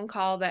a phone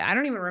call that I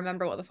don't even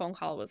remember what the phone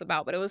call was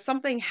about, but it was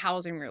something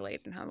housing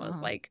related. And I was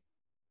like,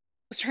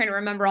 I was trying to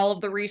remember all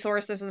of the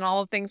resources and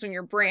all of things when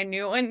you're brand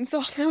new. And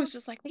so I was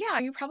just like,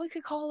 you probably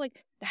could call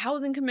like the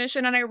housing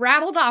commission. And I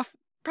rattled off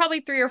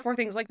probably 3 or 4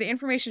 things. Like the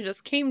information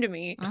just came to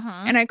me.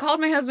 And I called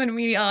my husband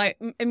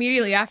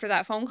immediately after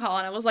that phone call.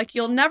 And I was like,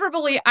 you'll never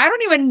believe, I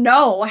don't even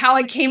know how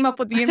I came up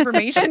with the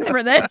information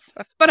for this.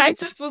 But I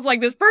just was like,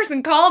 this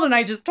person called and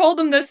I just told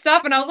them this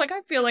stuff. And I was like,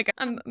 I feel like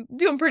I'm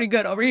doing pretty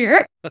good over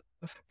here.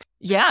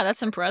 Yeah,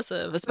 that's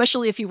impressive.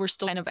 Especially if you were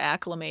still kind of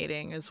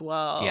acclimating as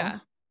well. Yeah.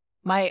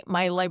 My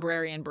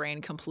librarian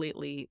brain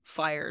completely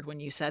fired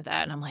when you said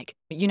that. And I'm like,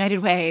 United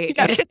Way.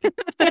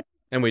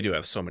 And we do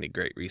have so many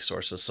great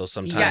resources. So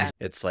sometimes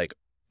it's like,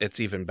 it's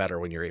even better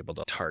when you're able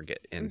to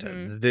target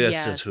into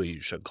this is who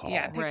you should call.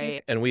 Yeah,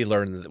 right. And we've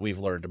learned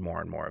more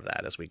and more of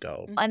that as we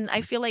go. And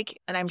I feel like,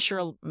 and I'm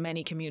sure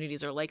many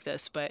communities are like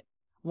this, but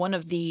one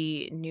of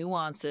the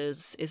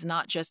nuances is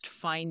not just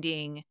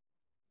finding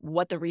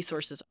what the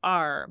resources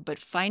are, but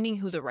finding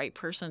who the right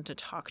person to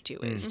talk to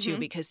is too,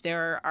 because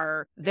there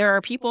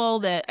are people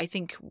that I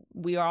think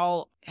we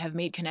all have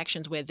made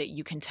connections with that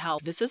you can tell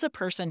this is a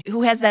person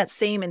who has that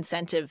same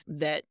incentive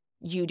that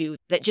you do,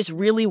 that just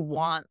really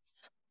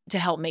wants to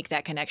help make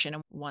that connection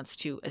and wants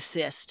to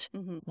assist,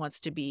 wants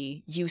to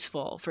be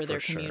useful for their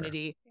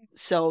community.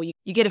 So you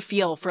get a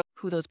feel for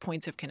who those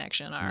points of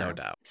connection are. No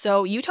doubt.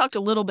 So you talked a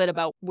little bit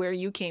about where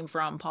you came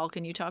from. Paul,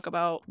 can you talk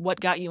about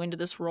what got you into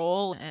this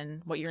role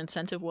and what your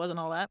incentive was and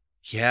all that?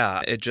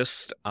 Yeah, it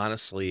just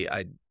honestly,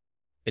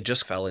 it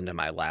just fell into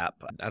my lap.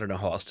 I don't know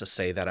how else to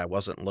say that. I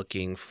wasn't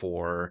looking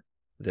for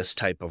this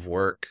type of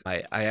work.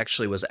 I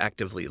actually was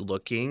actively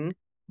looking,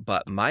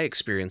 but my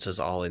experience is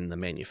all in the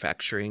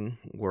manufacturing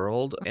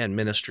world and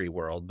ministry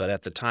world. But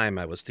at the time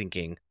I was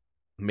thinking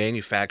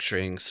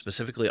manufacturing,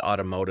 specifically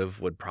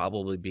automotive, would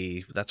probably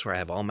be, that's where I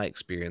have all my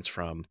experience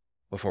from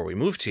before we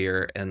moved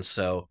here. And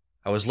so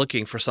I was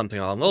looking for something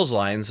along those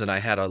lines, and I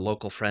had a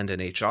local friend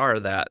in HR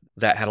that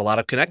had a lot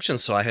of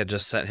connections. So I had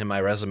just sent him my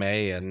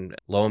resume, and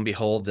lo and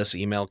behold, this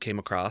email came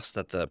across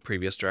that the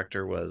previous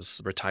director was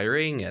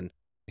retiring, and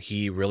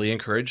he really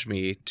encouraged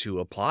me to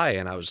apply.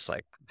 And I was just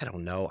like, I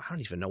don't know. I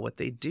don't even know what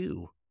they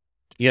do.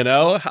 You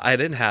know, I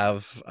didn't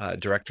have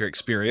director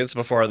experience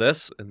before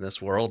this in this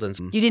world. And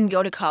you didn't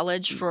go to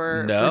college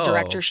for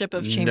directorship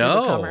of Chambers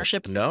of Commerce?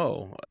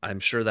 No, I'm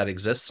sure that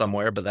exists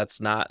somewhere, but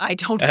that's not I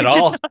don't at think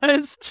all. It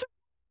does.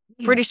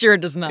 Pretty sure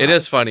it does not. It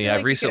is funny. I feel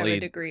I've like you could have a recently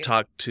degree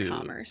talked to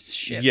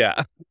commerce.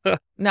 Yeah.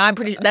 No,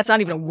 that's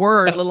not even a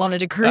word, let alone a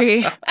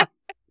degree.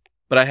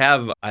 But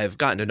I've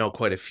gotten to know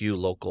quite a few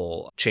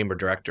local chamber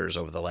directors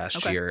over the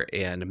last year,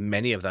 and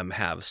many of them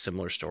have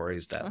similar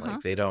stories that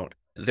like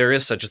there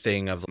is such a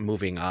thing of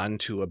moving on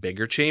to a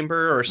bigger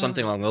chamber or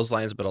something along those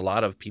lines, but a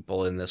lot of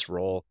people in this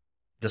role,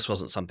 this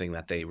wasn't something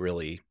that they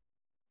really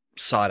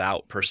sought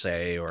out per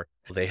se, or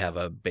they have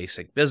a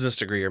basic business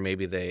degree, or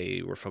maybe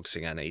they were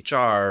focusing on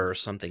HR or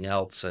something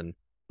else, and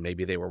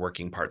maybe they were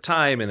working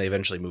part-time and they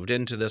eventually moved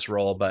into this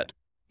role. But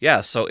yeah,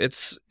 so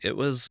it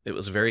was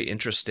a very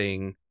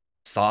interesting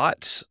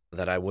thought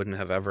that I wouldn't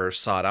have ever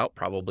sought out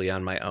probably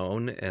on my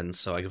own. And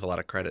so I give a lot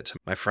of credit to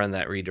my friend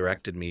that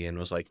redirected me and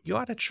was like, you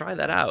ought to try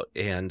that out.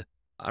 And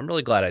I'm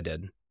really glad I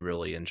did.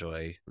 Really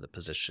enjoy the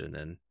position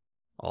and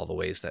all the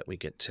ways that we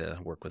get to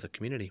work with the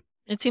community.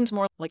 It seems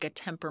more like a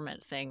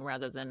temperament thing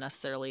rather than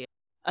necessarily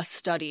a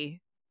study.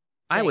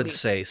 I would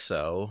say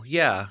so.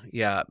 Yeah.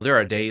 There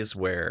are days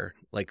where,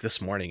 like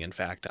this morning, in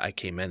fact, I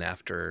came in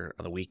after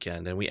the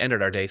weekend and we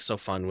ended our day so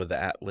fun with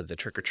the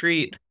trick or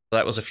treat.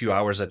 That was a few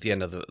hours at the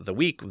end of the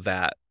week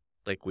that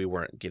like we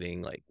weren't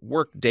getting like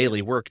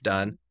daily work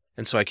done.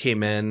 And so I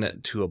came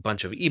in to a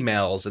bunch of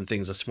emails and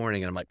things this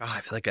morning, and I'm like, oh,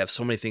 I feel like I have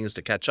so many things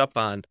to catch up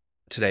on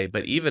today.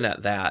 But even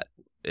at that,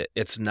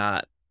 it's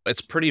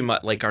pretty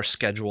much like our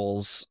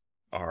schedules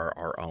are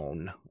our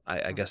own.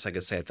 I guess I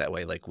could say it that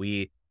way. Like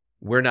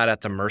we're not at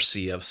the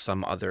mercy of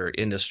some other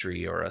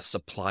industry or a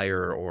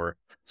supplier or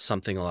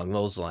something along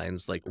those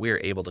lines. Like we're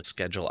able to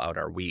schedule out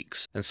our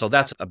weeks. And so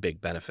that's a big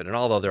benefit. And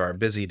although there are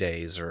busy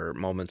days or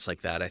moments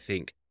like that, I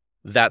think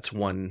that's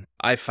one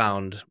I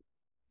found.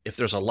 If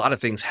there's a lot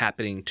of things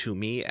happening to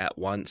me at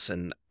once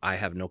and I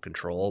have no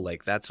control,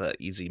 like that's an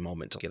easy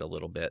moment to get a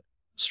little bit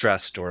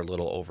stressed or a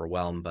little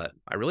overwhelmed. But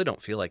I really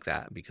don't feel like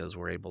that because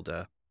we're able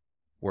to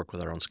work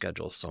with our own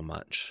schedule so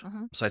much.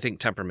 So I think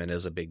temperament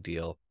is a big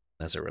deal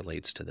as it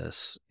relates to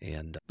this.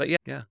 But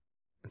yeah,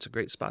 it's a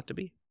great spot to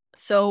be.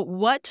 So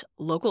what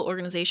local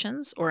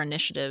organizations or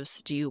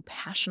initiatives do you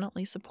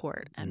passionately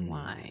support and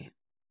why?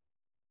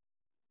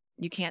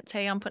 You can't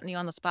say I'm putting you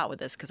on the spot with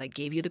this because I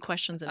gave you the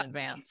questions in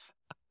advance.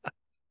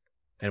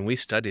 And we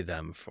studied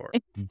them for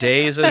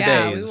days and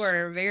days.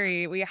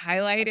 We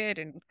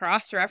highlighted and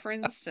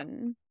cross-referenced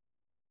and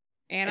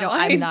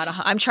analyzed.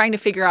 I'm trying to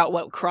figure out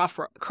what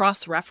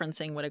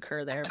cross-referencing would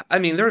occur there. I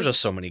mean, there's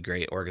just so many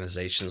great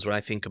organizations. When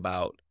I think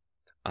about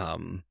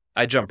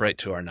I jump right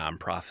to our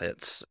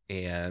nonprofits,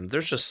 and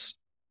there's just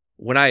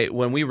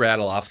when we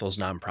rattle off those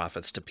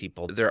nonprofits to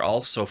people, they're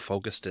all so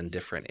focused in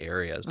different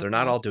areas. They're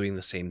not all doing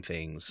the same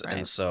things. Right.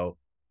 And so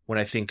when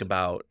I think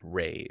about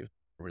RAVE,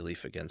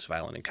 Relief Against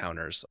Violent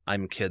Encounters,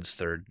 I'm Kids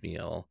Third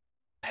Meal,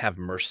 Have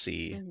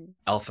Mercy,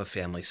 Alpha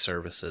Family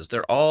Services,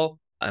 they're all,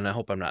 and I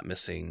hope I'm not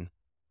missing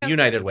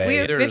United Way. We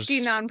have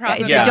 50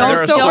 nonprofits. Yeah,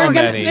 there are so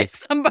many.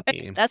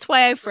 Somebody. That's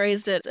why I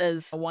phrased it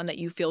as one that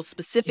you feel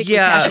specifically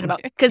passionate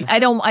about. Because I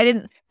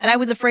didn't, and I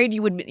was afraid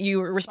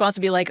your response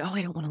would be like, oh,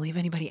 I don't want to leave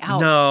anybody out.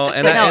 No,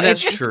 and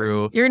that's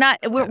true. You're not.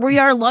 We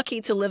are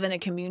lucky to live in a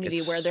community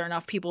where there are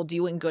enough people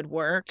doing good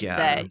work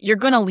that you're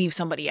going to leave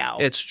somebody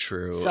out. It's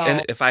true. So,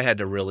 and if you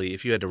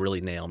had to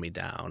really nail me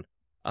down,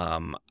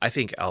 I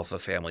think Alpha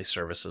Family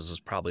Services is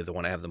probably the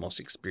one I have the most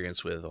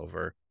experience with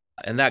over.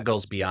 And that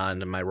goes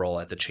beyond my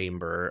role at the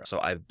chamber. So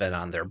I've been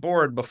on their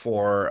board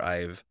before.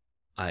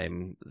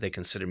 They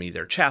consider me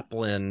their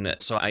chaplain.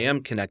 So I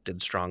am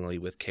connected strongly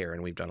with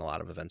Karen. We've done a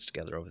lot of events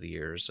together over the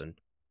years. And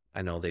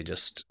I know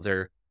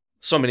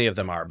so many of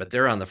them are, but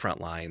they're on the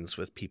front lines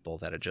with people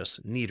that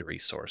just need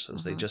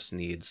resources. They just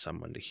need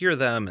someone to hear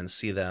them and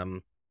see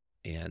them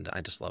And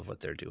I just love what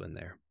they're doing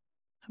there.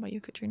 How about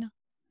you, Katrina?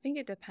 I think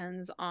it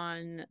depends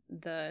on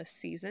the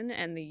season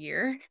and the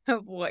year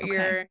of what Okay.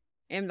 you're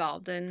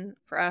involved in.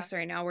 For us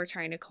right now, we're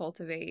trying to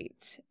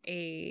cultivate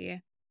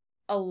a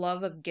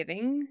love of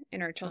giving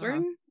in our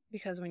children.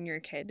 Because when you're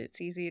a kid,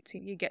 it's easy to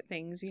you get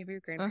things. You have your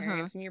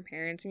grandparents and your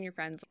parents and your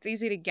friends. It's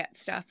easy to get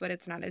stuff, but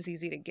it's not as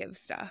easy to give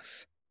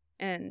stuff.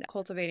 And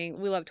cultivating,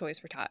 we love Toys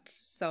for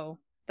Tots. So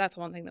that's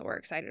one thing that we're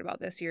excited about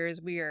this year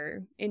is we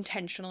are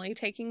intentionally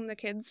taking the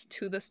kids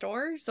to the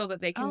store so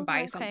that they can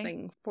buy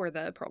something for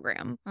the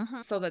program.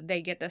 So that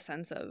they get the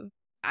sense of,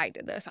 I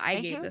did this. I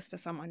gave this to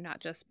someone, not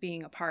just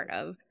being a part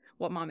of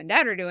what mom and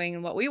dad are doing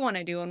and what we want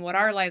to do and what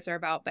our lives are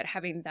about, but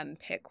having them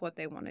pick what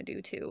they want to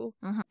do too.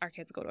 Our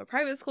kids go to a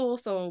private school,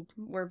 so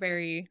we're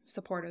very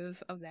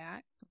supportive of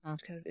that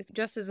because it's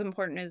just as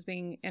important as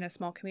being in a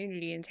small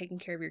community and taking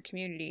care of your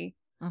community.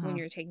 When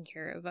you're taking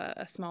care of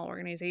a small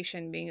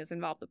organization, being as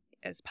involved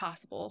as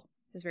possible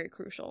is very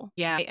crucial.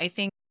 Yeah, I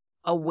think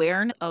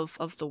awareness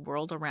of the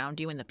world around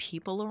you and the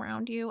people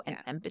around you and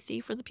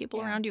empathy for the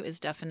people around you is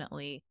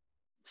definitely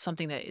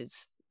something that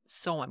is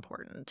so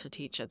important to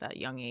teach at that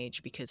young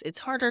age, because it's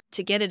harder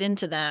to get it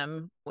into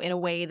them in a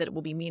way that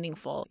will be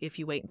meaningful if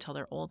you wait until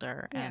they're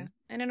older. And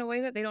in a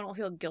way that they don't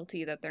feel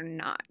guilty that they're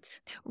not.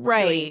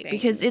 Right.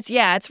 Because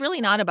it's really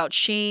not about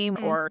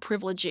shame or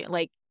privilege,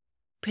 like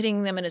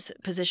putting them in a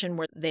position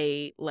where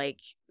they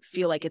like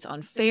feel like it's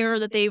unfair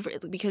that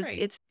because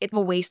it's a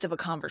waste of a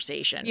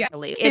conversation. Yeah,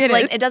 really. It's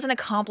like it doesn't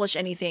accomplish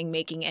anything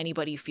making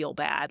anybody feel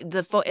bad.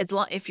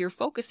 If you're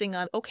focusing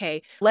on,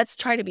 okay, let's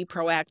try to be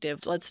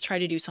proactive, let's try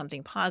to do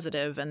something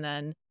positive, and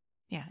then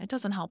it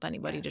doesn't help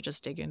anybody to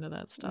just dig into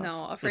that stuff.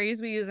 No, a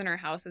phrase we use in our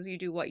house is you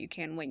do what you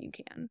can when you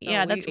can.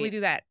 So we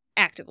do that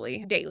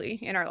actively, daily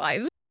in our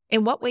lives.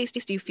 In what ways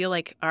do you feel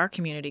like our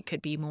community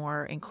could be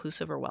more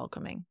inclusive or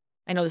welcoming?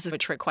 I know this is a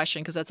trick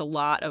question because that's a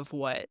lot of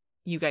what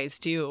you guys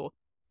do,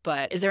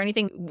 but is there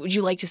anything would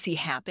you like to see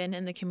happen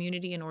in the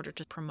community in order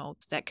to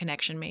promote that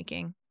connection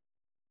making?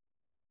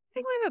 I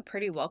think we have a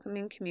pretty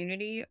welcoming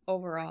community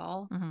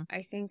overall.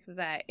 I think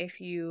that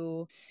if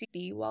you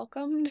be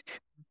welcomed,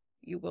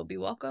 you will be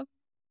welcome.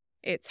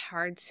 It's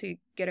hard to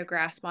get a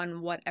grasp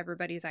on what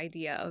everybody's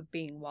idea of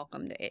being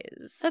welcomed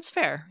is. That's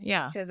fair,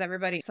 yeah. Because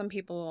some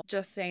people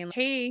just saying,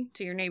 hey,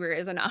 to your neighbor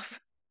is enough.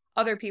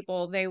 Other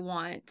people, they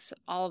want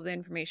all of the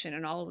information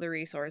and all of the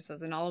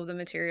resources and all of the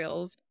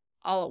materials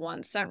all at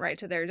once sent right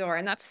to their door.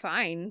 And that's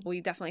fine.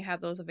 We definitely have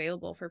those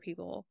available for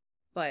people.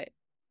 But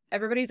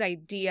everybody's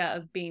idea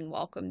of being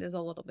welcomed is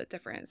a little bit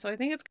different. So I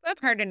think that's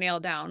hard to nail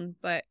down.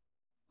 But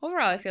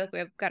overall, I feel like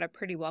we've got a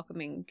pretty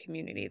welcoming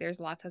community. There's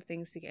lots of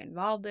things to get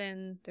involved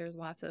in. There's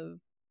lots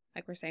of,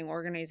 like we're saying,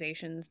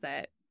 organizations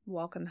that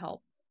welcome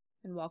help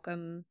and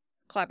welcome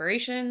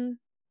collaboration.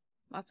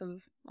 Lots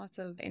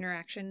of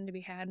interaction to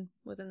be had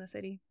within the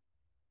city.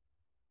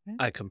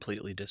 I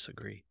completely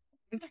disagree.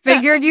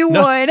 Figured you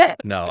would.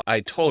 No,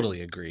 I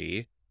totally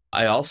agree.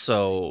 I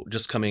also,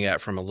 just coming at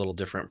from a little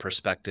different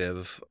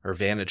perspective or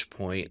vantage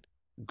point,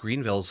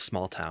 Greenville's a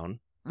small town,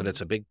 but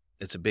it's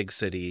a big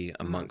city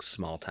amongst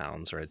small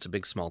towns, right? It's a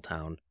big small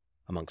town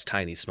amongst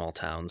tiny small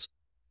towns,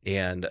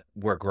 and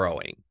we're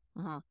growing.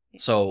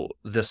 So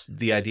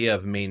the idea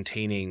of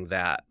maintaining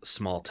that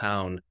small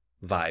town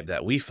vibe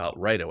that we felt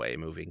right away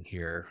moving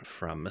here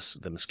from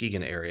the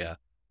Muskegon area,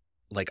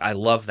 like I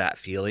love that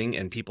feeling,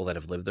 and people that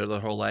have lived there their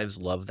whole lives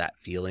love that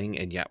feeling,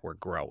 and yet we're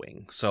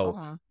growing.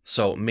 So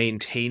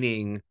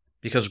maintaining,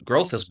 because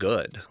growth is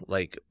good.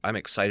 Like I'm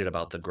excited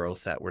about the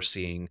growth that we're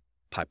seeing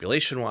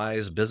population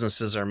wise.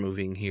 Businesses are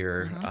moving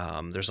here.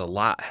 There's a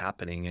lot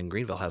happening, and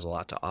Greenville has a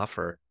lot to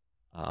offer.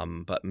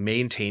 But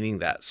maintaining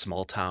that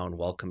small town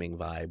welcoming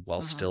vibe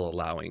while still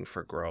allowing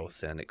for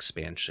growth and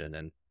expansion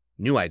and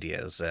new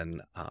ideas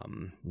and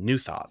new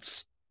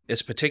thoughts.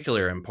 It's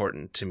particularly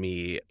important to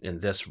me in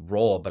this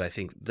role, but I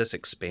think this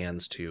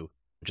expands to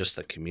just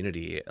the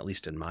community, at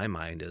least in my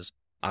mind, is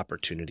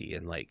opportunity,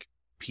 and like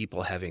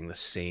people having the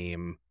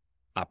same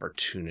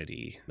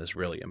opportunity is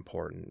really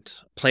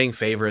important. Playing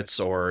favorites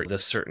or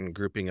this certain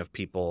grouping of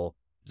people,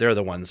 they're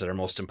the ones that are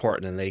most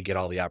important and they get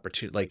all the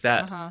opportunity like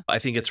that. I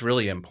think it's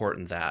really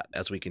important that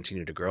as we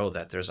continue to grow,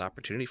 that there's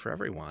opportunity for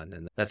everyone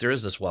and that there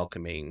is this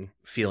welcoming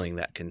feeling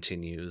that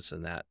continues,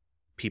 and that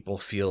people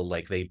feel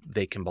like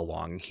they can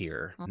belong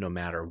here no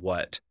matter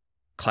what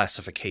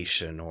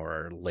classification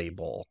or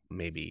label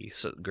maybe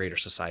greater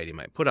society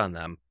might put on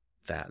them,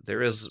 that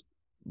there is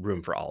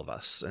room for all of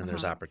us and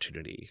there's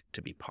opportunity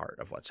to be part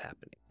of what's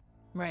happening.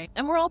 Right.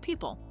 And we're all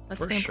people. That's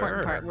for the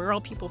important sure. part. We're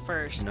all people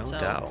first. No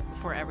doubt.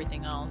 Before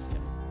everything else.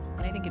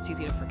 And I think it's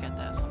easy to forget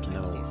that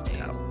sometimes these days.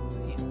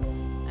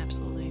 Yeah,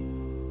 absolutely.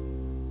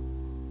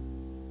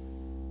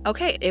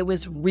 Okay, it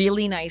was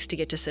really nice to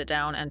get to sit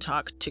down and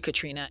talk to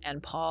Katrina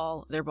and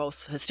Paul. They're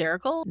both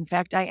hysterical. In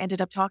fact, I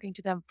ended up talking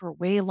to them for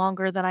way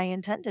longer than I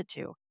intended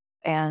to.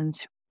 And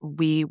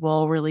we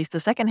will release the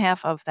second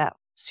half of that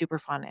super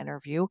fun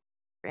interview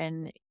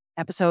in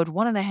episode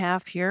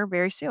 1.5 here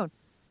very soon.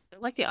 They're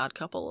like the odd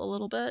couple a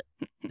little bit.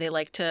 They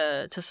like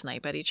to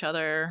snipe at each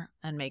other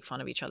and make fun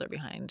of each other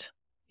behind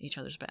each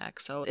other's back.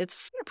 So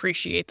it's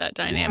appreciate that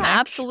dynamic.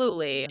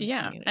 Absolutely.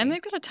 Yeah. And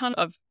they've got a ton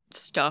of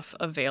stuff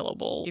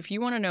available. If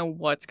you want to know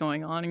what's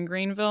going on in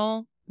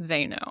Greenville,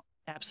 they know.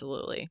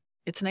 Absolutely.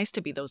 It's nice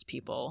to be those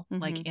people,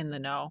 like in the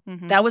know.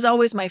 Mhm. That was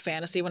always my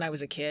fantasy when I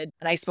was a kid.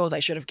 And I suppose I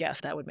should have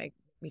guessed that would make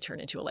me turn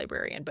into a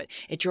librarian. But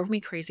it drove me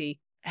crazy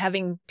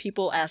having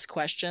people ask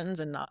questions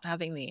and not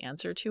having the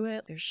answer to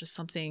it. There's just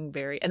something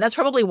and that's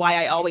probably why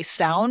I always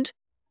sound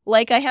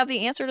like I have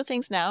the answer to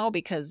things now,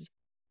 because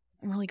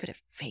I'm really good at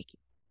faking.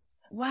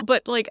 Wow.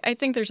 But like, I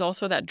think there's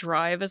also that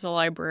drive as a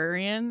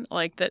librarian,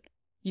 like that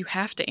you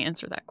have to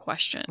answer that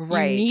question.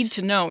 Right. You need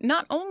to know,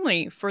 not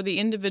only for the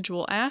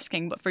individual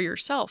asking, but for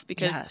yourself,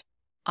 because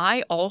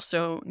I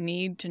also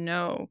need to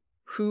know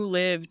who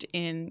lived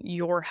in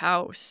your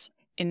house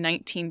in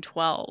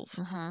 1912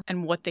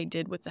 and what they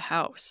did with the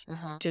house.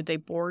 Did they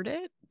board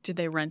it? Did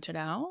they rent it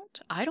out?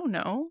 I don't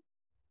know.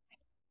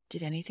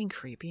 Did anything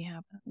creepy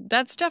happen?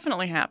 That's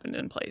definitely happened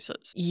in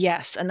places.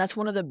 Yes. And that's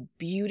one of the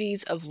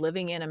beauties of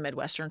living in a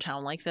Midwestern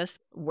town like this,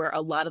 where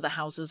a lot of the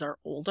houses are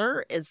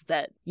older, is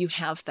that you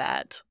have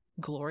that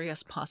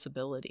glorious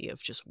possibility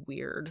of just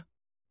weird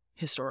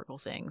historical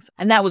things.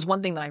 And that was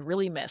one thing that I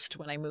really missed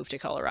when I moved to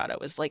Colorado,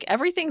 is like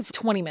everything's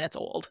 20 minutes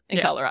old in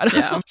Colorado.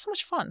 Yeah. So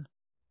much fun.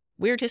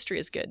 Weird history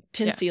is good.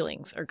 Tin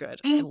ceilings are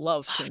good. I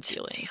love tin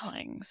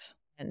ceilings.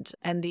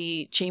 And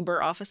the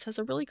chamber office has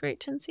a really great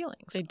tin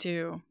ceilings. They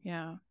do.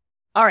 Yeah.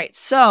 All right,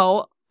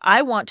 so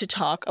I want to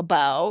talk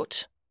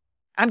about,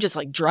 I'm just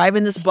like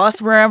driving this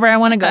bus wherever I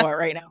want to go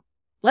right now.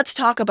 Let's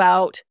talk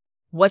about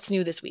what's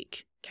new this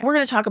week. Okay. We're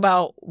going to talk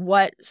about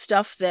what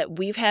stuff that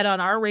we've had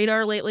on our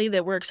radar lately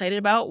that we're excited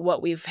about,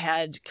 what we've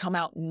had come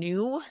out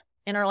new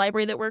in our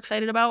library that we're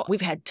excited about. We've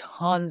had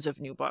tons of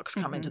new books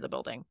come into the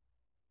building,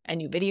 and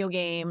new video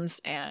games,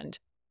 and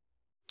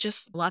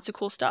just lots of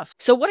cool stuff.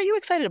 So what are you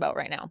excited about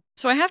right now?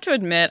 So I have to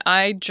admit,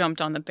 I jumped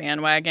on the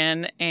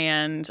bandwagon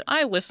and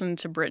I listened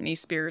to Britney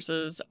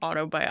Spears'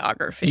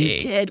 autobiography. You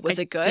did? Was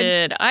it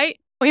good?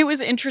 It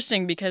was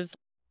interesting because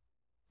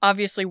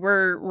obviously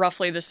we're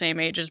roughly the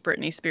same age as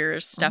Britney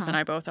Spears. Steph and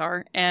I both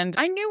are. And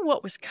I knew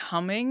what was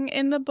coming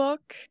in the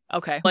book.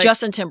 Okay. Like,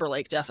 Justin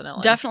Timberlake,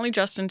 definitely. Definitely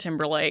Justin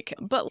Timberlake.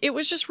 But it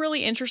was just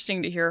really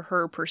interesting to hear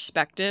her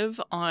perspective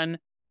on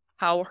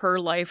how her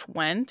life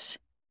went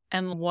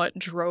and what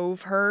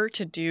drove her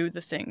to do the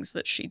things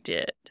that she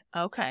did.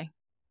 Okay.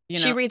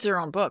 She reads her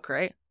own book,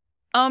 right?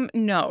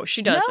 No,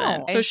 she doesn't.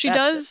 No. So she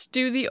does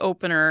do the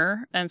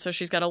opener, and so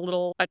she's got a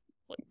little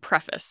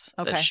preface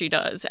that she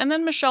does. And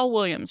then Michelle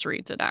Williams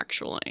reads it,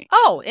 actually.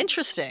 Oh,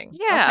 interesting.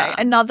 Yeah.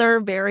 Okay.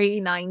 Another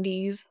very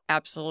 90s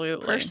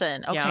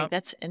person. Okay,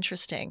 that's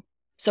interesting.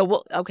 So,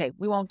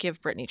 we won't give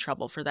Britney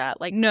trouble for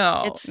that. Like,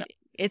 no.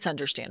 It's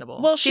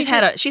understandable. Well, she's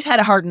had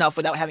a hard enough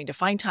without having to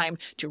find time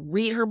to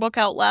read her book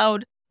out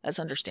loud. That's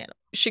understandable.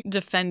 She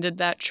defended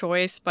that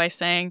choice by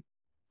saying,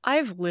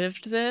 I've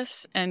lived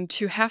this, and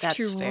to have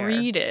to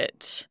read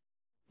it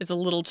is a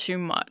little too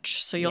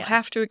much. So you'll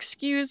have to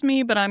excuse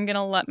me, but I'm going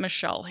to let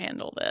Michelle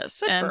handle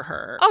this. Good for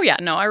her. Oh, yeah.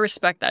 No, I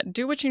respect that.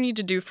 Do what you need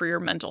to do for your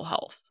mental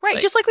health. Right.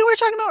 Just like we were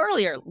talking about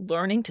earlier,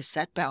 learning to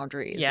set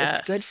boundaries. Yes.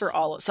 It's good for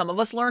some of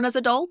us learn as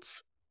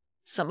adults.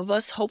 Some of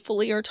us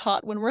hopefully are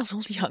taught when we're a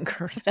little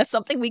younger. That's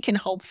something we can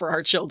hope for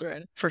our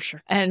children. For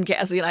sure. And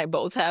Cassie and I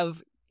both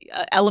have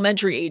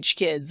elementary age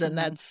kids, and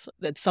that's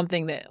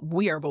something that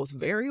we are both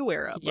very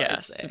aware of.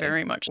 Yes,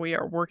 very much. We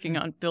are working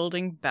on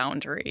building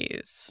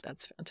boundaries.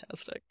 That's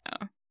fantastic.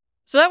 Yeah.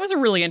 So that was a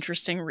really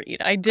interesting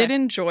read. I did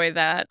enjoy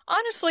that.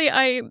 Honestly,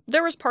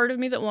 there was part of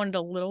me that wanted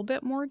a little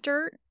bit more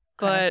dirt,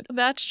 but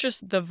that's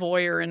just the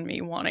voyeur in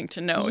me wanting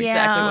to know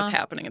exactly what's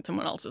happening in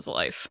someone else's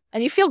life.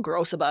 And you feel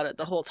gross about it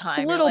the whole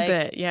time. A little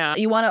bit, yeah.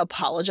 You want to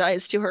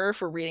apologize to her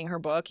for reading her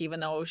book,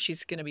 even though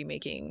she's going to be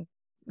making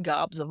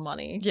gobs of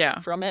money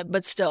from it.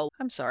 But still,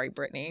 I'm sorry,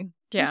 Britney.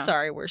 Yeah. I'm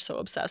sorry we're so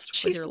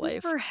obsessed with your life.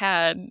 She's never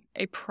had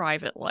a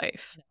private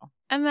life. No.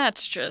 And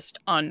that's just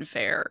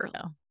unfair.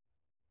 No.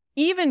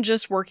 Even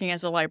just working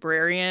as a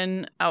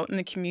librarian out in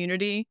the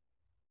community,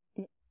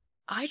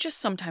 I just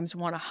sometimes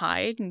want to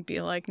hide and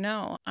be like,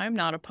 no, I'm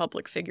not a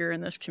public figure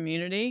in this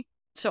community.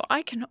 So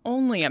I can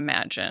only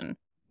imagine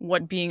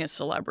what being a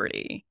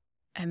celebrity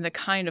and the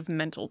kind of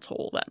mental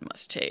toll that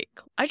must take.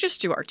 I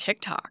just do our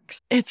TikToks.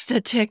 It's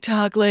the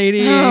TikTok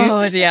lady.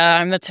 Oh, yeah,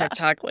 I'm the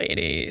TikTok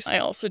lady. I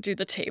also do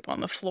the tape on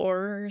the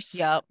floors.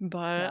 Yep.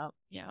 But,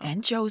 yeah.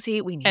 And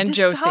Josie. We need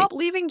to stop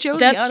leaving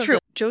Josie That's true.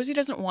 Josie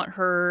doesn't want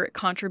her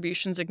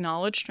contributions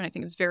acknowledged, and I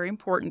think it's very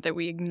important that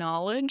we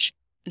acknowledge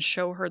and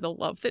show her the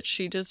love that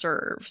she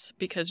deserves,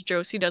 because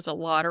Josie does a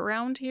lot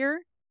around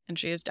here. And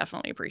she is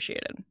definitely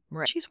appreciated.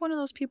 Right. She's one of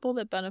those people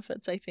that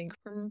benefits, I think,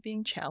 from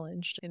being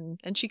challenged.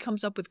 And she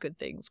comes up with good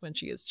things when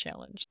she is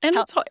challenged. And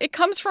it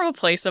comes from a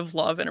place of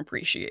love and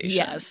appreciation.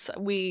 Yes.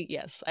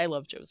 I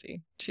love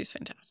Josie. She's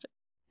fantastic.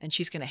 And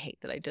she's going to hate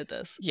that I did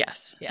this.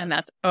 Yes. And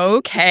that's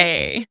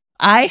okay.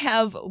 I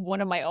have one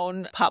of my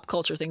own pop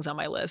culture things on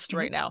my list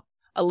right now.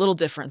 A little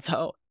different,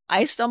 though.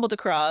 I stumbled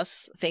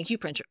across, thank you,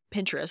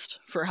 Pinterest,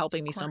 for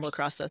helping me stumble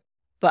across this.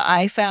 but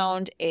I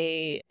found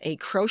a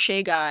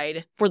crochet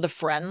guide for the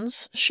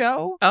Friends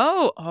show.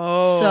 Oh.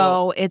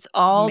 So it's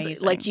all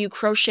amazing. like you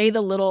crochet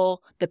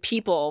the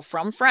people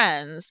from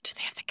Friends. Do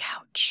they have the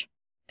couch?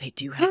 They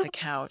do have the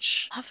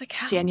couch. Love the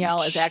couch.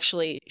 Danielle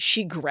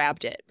she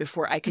grabbed it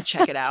before I could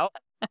check it out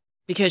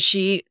because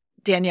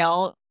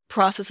Danielle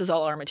processes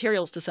all our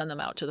materials to send them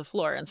out to the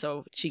floor. And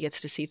so she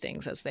gets to see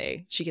things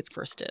she gets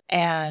firsted.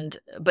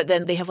 But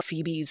then they have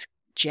Phoebe's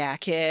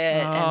jacket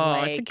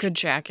and it's a good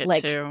jacket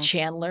too.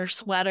 Chandler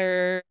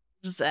sweaters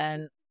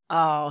and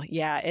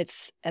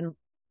it's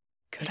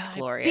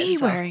glorious. Be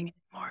wearing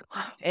more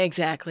clothes.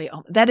 Exactly.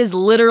 That is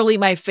literally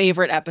my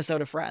favorite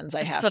episode of Friends.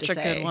 I have to say, such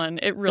a good one.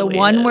 It really is. The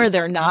one where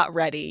they're not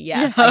ready.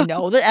 Yes, I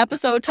know the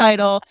episode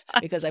title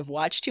because I've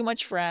watched too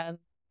much Friends.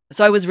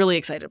 So I was really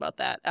excited about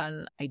that,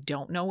 and I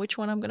don't know which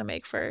one I'm going to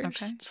make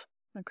first.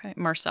 Okay.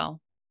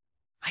 Marcel.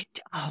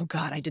 Oh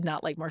God, I did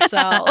not like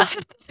Marcel.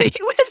 It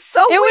was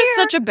so weird. It was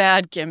such a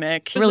bad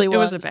gimmick. It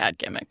was a bad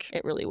gimmick.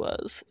 It really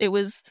was. It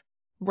was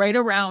right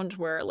around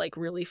where it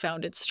really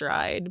found its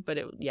stride. But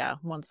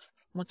once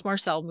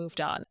Marcel moved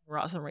on,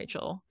 Ross and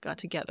Rachel got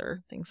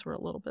together, things were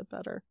a little bit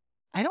better.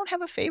 I don't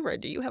have a favorite.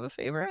 Do you have a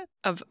favorite?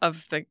 Of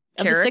the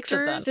Of characters? the 6 of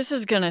them. This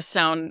is going to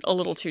sound a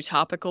little too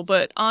topical,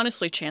 but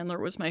honestly, Chandler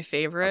was my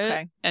favorite.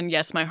 Okay. And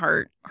yes, my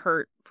heart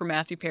hurt for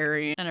Matthew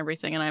Perry and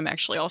everything. And I'm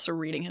actually also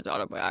reading his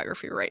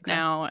autobiography right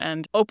now.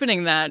 And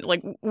opening that,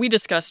 we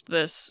discussed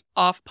this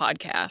off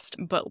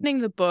podcast, but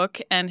opening the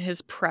book and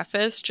his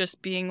preface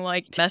just being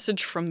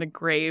message from the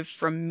grave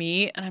from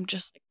me. And I'm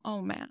just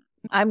oh man.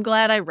 I'm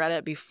glad I read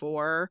it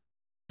before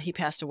he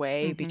passed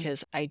away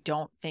because I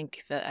don't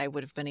think that I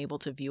would have been able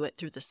to view it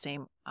through the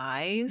same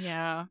eyes.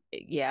 Yeah,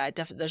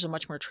 definitely. There's a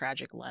much more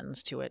tragic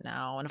lens to it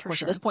now, and of course,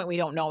 sure. at this point, we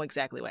don't know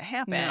exactly what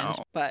happened,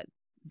 but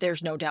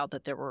there's no doubt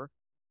that there were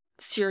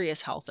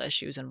serious health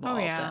issues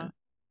involved. Oh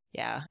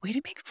yeah. Way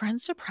to make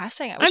Friends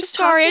depressing. I'm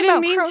sorry, I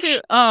didn't mean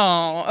to.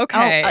 Oh,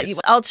 okay.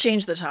 I'll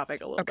change the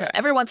topic a little Okay. bit.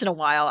 Every once in a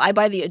while, I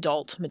buy the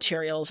adult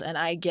materials and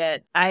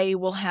I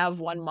will have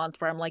 1 month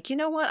where I'm like, you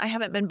know what? I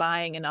haven't been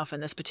buying enough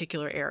in this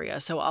particular area.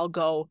 So I'll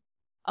go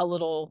a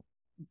little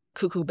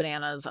cuckoo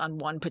bananas on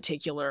one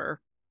particular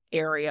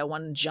area,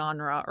 one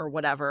genre or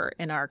whatever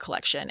in our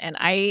collection. And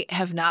I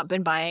have not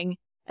been buying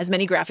as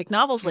many graphic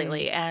novels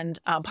lately. And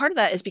part of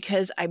that is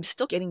because I'm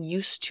still getting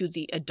used to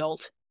the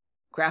adult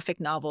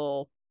graphic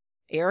novel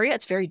area.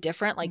 It's very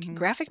different.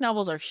 Graphic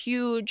novels are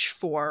huge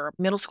for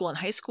middle school and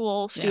high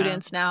school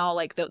students now.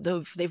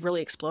 They've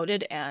really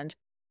exploded, and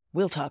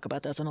we'll talk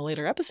about this in a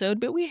later episode,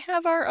 but we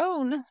have our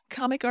own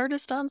comic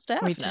artist on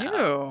staff now.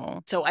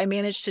 do. So I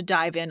managed to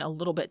dive in a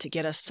little bit to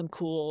get us some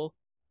cool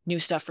new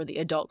stuff for the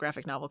adult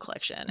graphic novel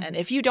collection. And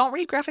if you don't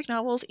read graphic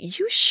novels,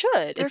 you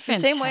should. They're it's the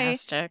same way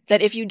fantastic.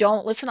 that if you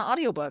don't listen to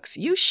audiobooks,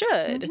 you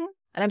should. And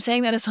I'm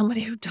saying that as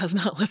somebody who does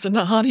not listen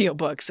to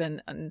audiobooks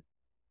and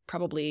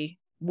probably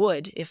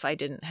would if I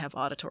didn't have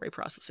auditory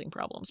processing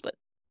problems. But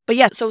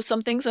yeah, so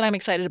some things that I'm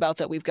excited about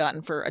that we've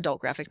gotten for adult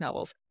graphic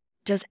novels.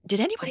 Did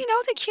anybody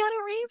know that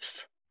Keanu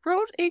Reeves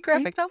wrote a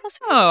graphic novel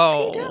series?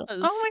 Oh, He does. Oh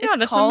my It's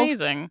God, that's called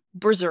amazing.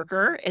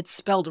 Berserker. It's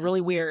spelled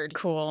really weird.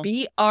 Cool.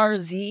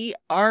 Berzrkr.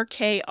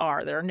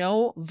 There are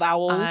no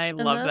vowels. I in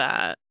love this.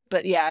 that.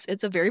 But yes,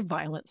 it's a very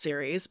violent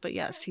series. But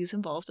yes, he's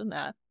involved in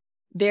that.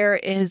 There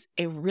is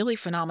a really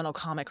phenomenal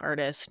comic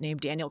artist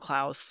named Daniel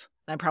Klaus.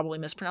 I'm probably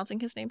mispronouncing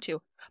his name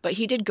too. But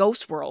he did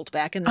Ghost World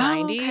back in the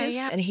 90s. Okay,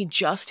 yeah. And he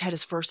just had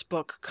his first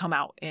book come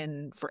out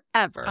in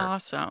forever.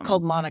 Awesome.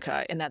 Called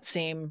Monica, in that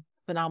same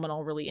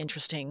phenomenal, really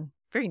interesting,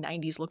 very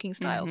 90s looking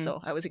style. So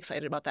I was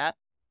excited about that.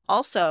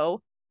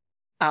 Also,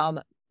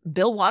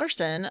 Bill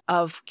Watterson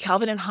of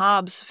Calvin and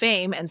Hobbes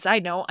fame. And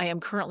side note, I am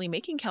currently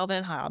making Calvin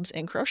and Hobbes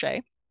in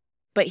crochet.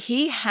 But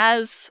he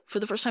has, for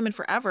the first time in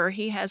forever,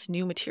 he has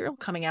new material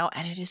coming out,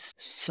 and it is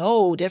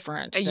so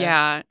different.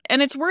 Yeah.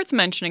 And it's worth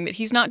mentioning that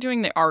he's not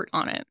doing the art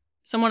on it.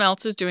 Someone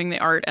else is doing the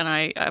art, and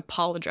I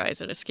apologize,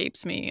 it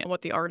escapes me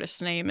what the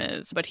artist's name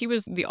is, but he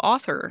was the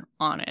author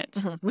on it.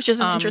 Which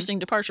is an interesting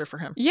departure for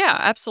him. Yeah,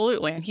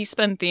 absolutely. And he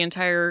spent the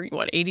entire,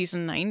 80s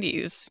and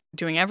 90s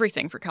doing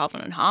everything for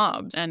Calvin and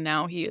Hobbes, and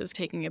now he is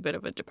taking a bit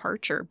of a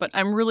departure. But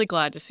I'm really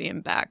glad to see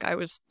him back. I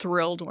was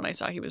thrilled when I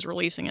saw he was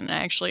releasing it, and I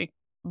actually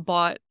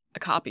bought a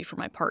copy for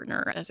my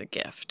partner as a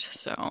gift.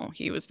 So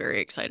he was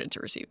very excited to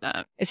receive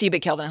that. Is he a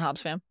big Calvin and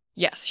Hobbes fan?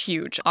 Yes,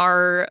 huge.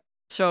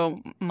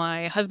 So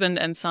my husband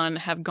and son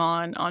have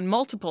gone on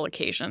multiple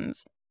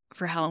occasions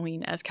for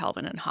Halloween as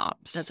Calvin and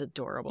Hobbes. That's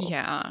adorable.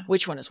 Yeah.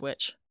 Which one is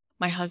which?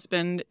 My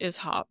husband is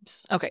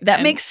Hobbes. Okay,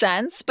 that makes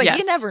sense, but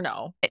you never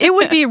know. It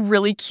would be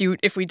really cute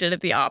if we did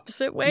it the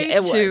opposite way,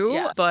 it too. would,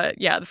 yeah.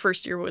 But yeah, the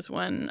first year was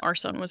when our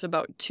son was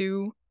about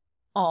 2.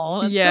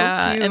 Oh, that's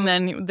yeah, so cute. and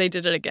then they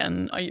did it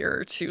again a year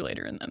or two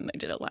later, and then they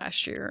did it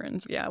last year.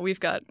 And yeah, we've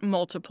got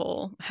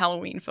multiple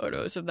Halloween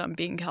photos of them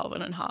being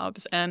Calvin and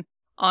Hobbes. And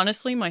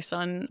honestly, my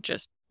son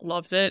just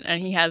loves it,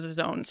 and he has his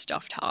own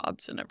stuffed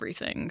Hobbes and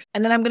everything.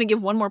 And then I'm going to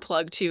give one more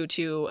plug, too,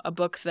 to a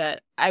book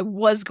that I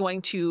was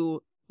going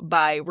to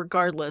buy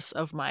regardless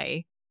of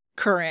my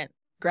current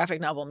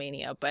graphic novel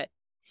mania, but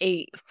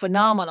a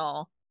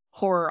phenomenal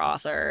horror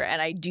author.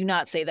 And I do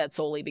not say that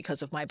solely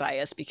because of my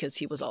bias, because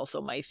he was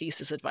also my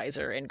thesis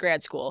advisor in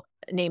grad school,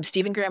 named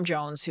Stephen Graham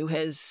Jones, who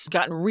has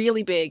gotten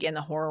really big in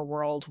the horror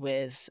world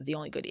with The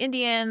Only Good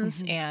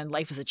Indians and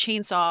Life is a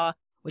Chainsaw,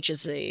 which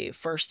is the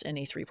first in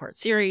a 3-part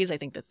series. I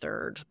think the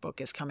 3rd book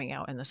is coming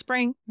out in the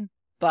spring.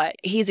 But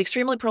he's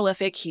extremely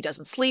prolific. He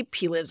doesn't sleep.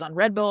 He lives on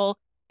Red Bull.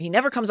 He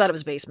never comes out of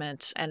his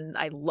basement. And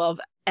I love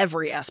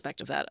every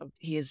aspect of that.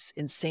 He is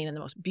insane in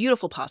the most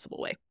beautiful possible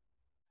way.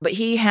 But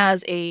he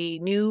has a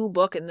new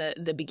book in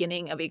the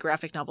beginning of a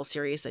graphic novel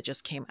series that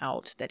just came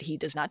out that he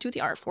does not do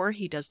the art for.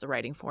 He does the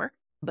writing for.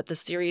 But the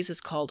series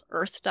is called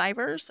Earth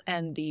Divers.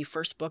 And the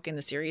first book in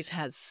the series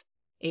has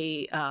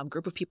a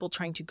group of people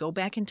trying to go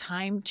back in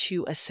time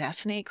to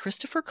assassinate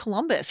Christopher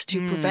Columbus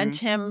to prevent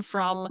him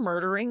from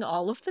murdering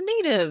all of the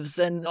natives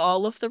and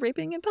all of the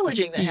raping and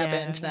pillaging that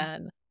happened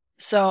then.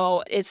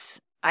 So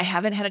I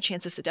haven't had a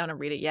chance to sit down and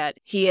read it yet.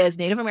 He is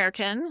Native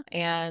American,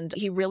 and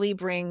he really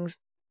brings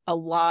a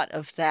lot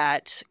of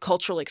that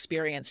cultural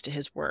experience to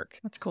his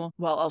work. That's cool.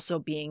 While also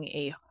being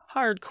a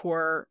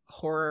hardcore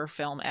horror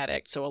film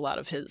addict. So a lot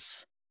of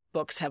his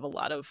books have a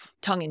lot of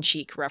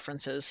tongue-in-cheek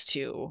references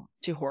to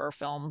horror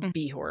film,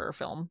 B-horror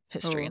film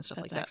history and stuff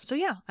like that. So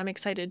yeah, I'm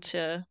excited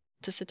to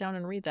sit down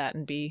and read that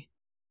and be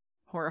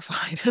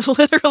horrified,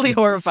 literally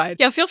horrified.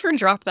 Yeah, feel free to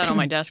drop that on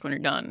my desk when you're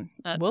done.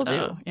 Will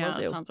do. Yeah,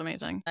 that sounds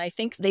amazing. I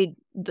think the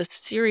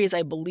series,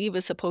 I believe,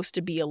 is supposed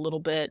to be a little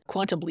bit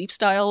Quantum Leap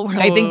style.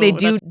 I think they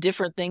do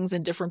different things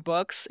in different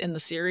books in the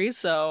series,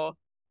 so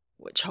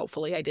which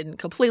hopefully I didn't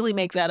completely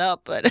make that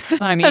up, but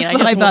I mean, that's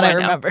what I thought I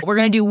remember. We're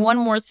going to do one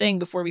more thing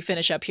before we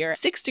finish up here.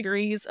 6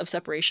 degrees of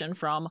separation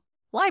from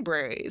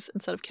libraries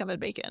instead of Kevin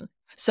Bacon.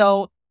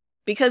 So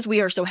because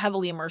we are so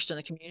heavily immersed in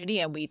the community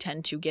and we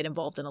tend to get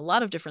involved in a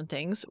lot of different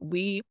things,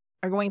 we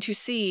are going to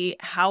see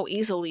how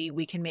easily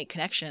we can make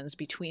connections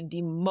between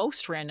the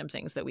most random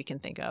things that we can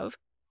think of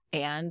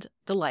and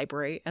the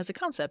library as a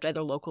concept,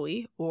 either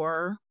locally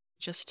or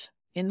just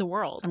in the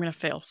world. I'm going to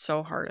fail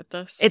so hard at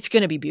this. It's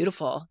going to be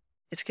beautiful.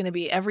 It's going to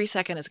be, every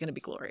second is going to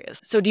be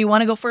glorious. So do you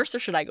want to go first or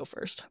should I go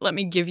first? Let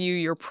me give you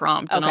your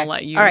prompt and I'll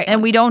let you. All right.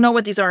 And we don't know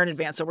what these are in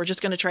advance, so we're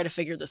just going to try to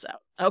figure this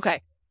out.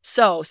 Okay.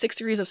 So 6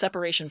 degrees of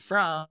separation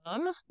from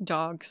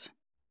dogs.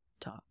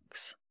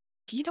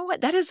 You know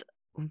what? That is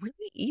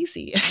really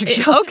easy.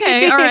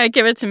 Okay. All right.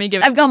 Give it to me.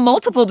 I've got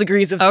multiple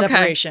degrees of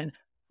separation.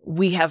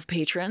 We have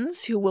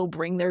patrons who will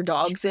bring their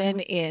dogs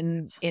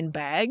in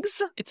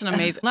bags. It's an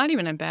amazing, not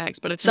even in bags,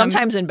 but it's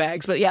sometimes in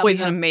bags, but yeah.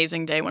 Always an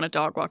amazing day when a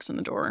dog walks in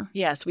the door.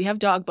 Yes, we have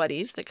dog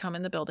buddies that come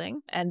in the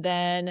building. And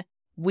then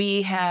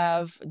we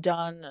have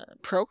done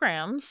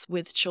programs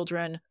with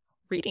children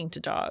reading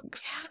to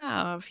dogs.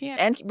 Yeah.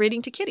 And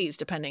reading to kitties,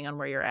 depending on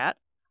where you're at.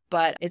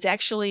 But it's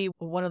actually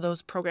one of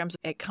those programs,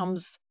 it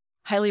comes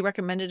highly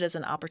recommended as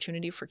an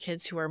opportunity for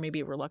kids who are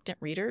maybe reluctant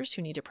readers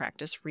who need to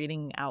practice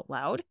reading out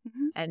loud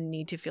and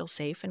need to feel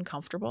safe and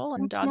comfortable.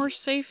 And what's more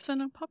safe than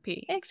a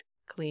puppy?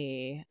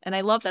 Exactly. And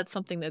I love that's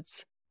something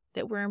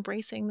that we're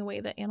embracing, the way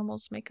that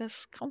animals make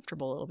us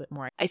comfortable a little bit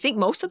more. I think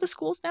most of the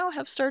schools now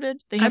have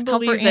started. They have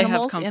comfort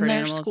animals in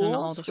their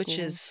schools, which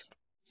is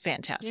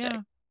fantastic.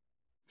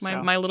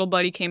 Yeah. My little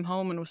buddy came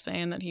home and was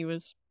saying that he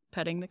was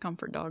petting the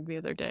comfort dog the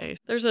other day.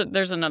 There's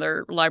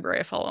another library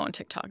I follow on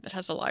TikTok that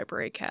has a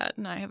library cat,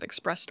 and I have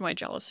expressed my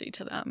jealousy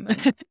to them.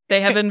 And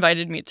they have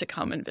invited me to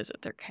come and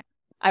visit their cat.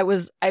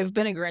 I've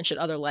been a Grinch at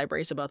other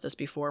libraries about this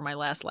before. My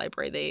last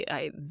library,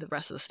 the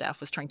rest of the staff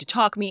was trying to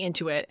talk me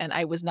into it, and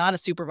I was not a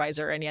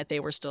supervisor, and yet they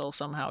were still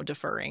somehow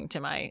deferring to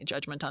my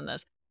judgment on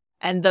this.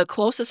 And the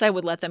closest I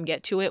would let them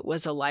get to it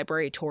was a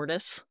library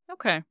tortoise.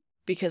 Okay.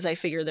 Because I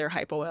figure they're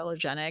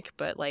hypoallergenic,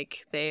 but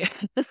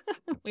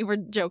we were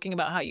joking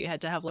about how you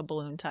had to have a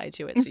balloon tied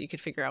to it so you could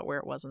figure out where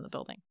it was in the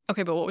building.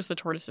 Okay, but what was the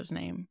tortoise's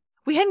name?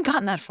 We hadn't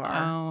gotten that far.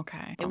 Oh,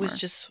 okay. It was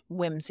just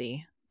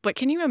whimsy. But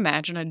can you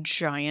imagine a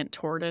giant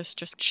tortoise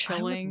just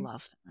chilling? I would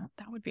love that.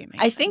 That would be amazing.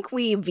 I think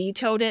we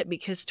vetoed it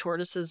because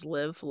tortoises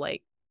live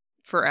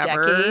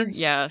forever. Decades.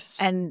 Yes.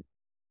 And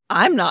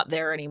I'm not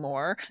there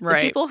anymore.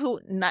 Right.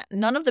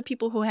 None of the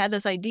people who had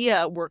this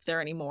idea work there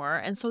anymore.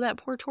 And so that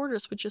poor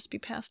tortoise would just be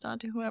passed on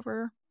to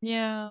whoever.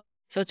 Yeah.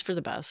 So it's for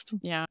the best.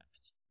 Yeah.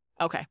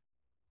 Okay.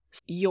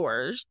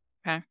 Yours.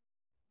 Okay.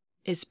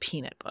 Is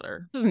peanut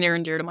butter. This is near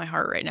and dear to my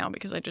heart right now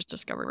because I just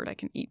discovered I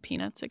can eat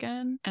peanuts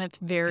again. And it's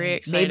very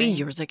exciting. Maybe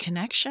you're the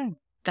connection.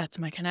 That's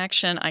my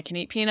connection. I can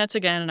eat peanuts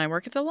again and I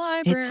work at the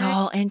library. It's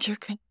all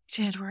interconnected.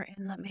 We're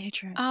in the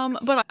matrix.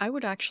 But I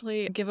would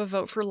actually give a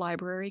vote for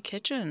Library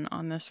Kitchen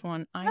on this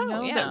one. I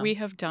know that we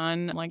have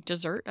done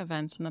dessert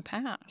events in the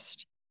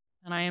past.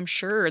 And I am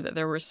sure that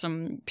there was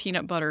some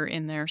peanut butter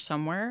in there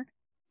somewhere.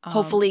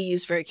 Hopefully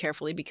used very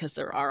carefully because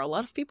there are a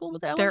lot of people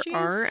with allergies. There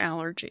are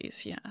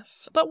allergies,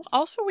 yes. But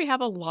also we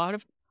have a lot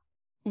of...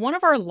 One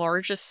of our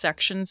largest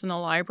sections in the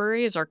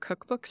library is our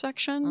cookbook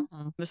section,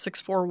 the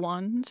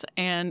 641s.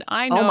 And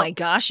I know... Oh my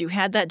gosh, you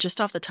had that just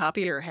off the top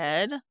of your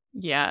head?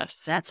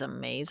 Yes. That's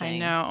amazing. I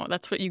know.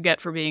 That's what you get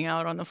for being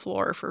out on the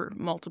floor for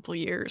multiple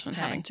years and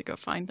having to go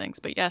find things.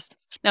 But yes.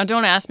 Now,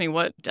 don't ask me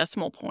what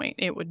decimal point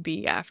it would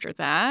be after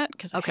that.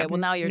 Okay, well,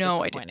 now you're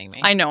disappointing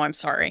me. I know. I'm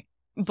sorry.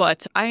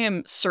 But I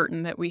am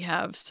certain that we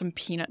have some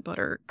peanut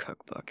butter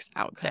cookbooks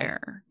out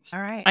there.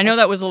 All right. I know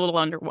that was a little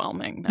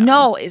underwhelming.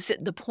 No, is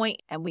it the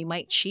point? And we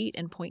might cheat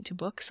and point to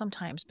books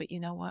sometimes, but you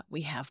know what?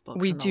 We have books.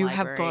 We in the do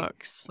library, have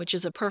books. which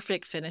is a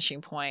perfect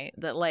finishing point.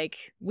 That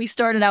we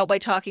started out by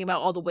talking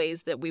about all the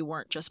ways that we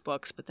weren't just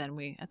books, but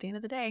then at the end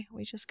of the day,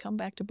 we just come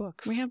back to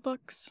books. We have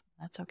books.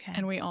 That's okay.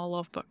 And we all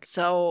love books.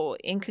 So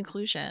in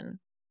conclusion,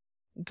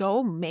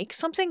 go make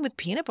something with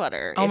peanut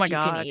butter. Oh if my you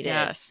God, can eat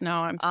yes. it.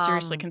 No, I'm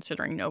seriously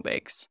considering no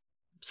bakes.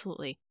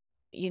 Absolutely.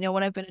 You know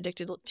what I've been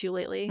addicted to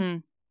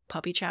lately?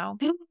 Puppy chow.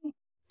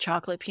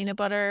 Chocolate peanut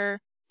butter,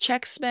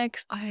 Chex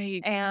Mix,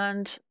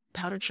 and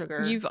powdered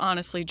sugar. You've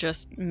honestly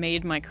just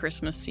made my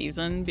Christmas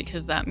season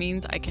because that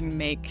means I can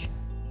make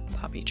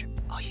puppy chow.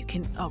 Oh, you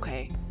can?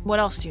 Okay. What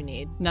else do you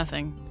need?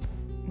 Nothing.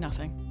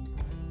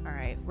 All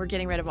right. We're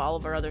getting rid of all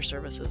of our other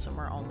services and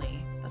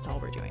that's all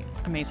we're doing.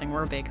 Amazing.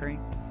 We're a bakery.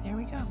 There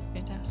we go.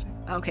 Fantastic.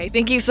 Okay.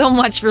 Thank you so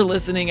much for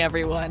listening,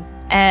 everyone.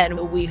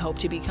 And we hope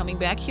to be coming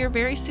back here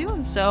very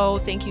soon. So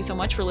thank you so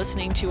much for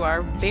listening to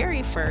our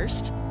very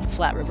first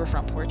Flat River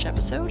Front Porch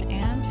episode,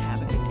 and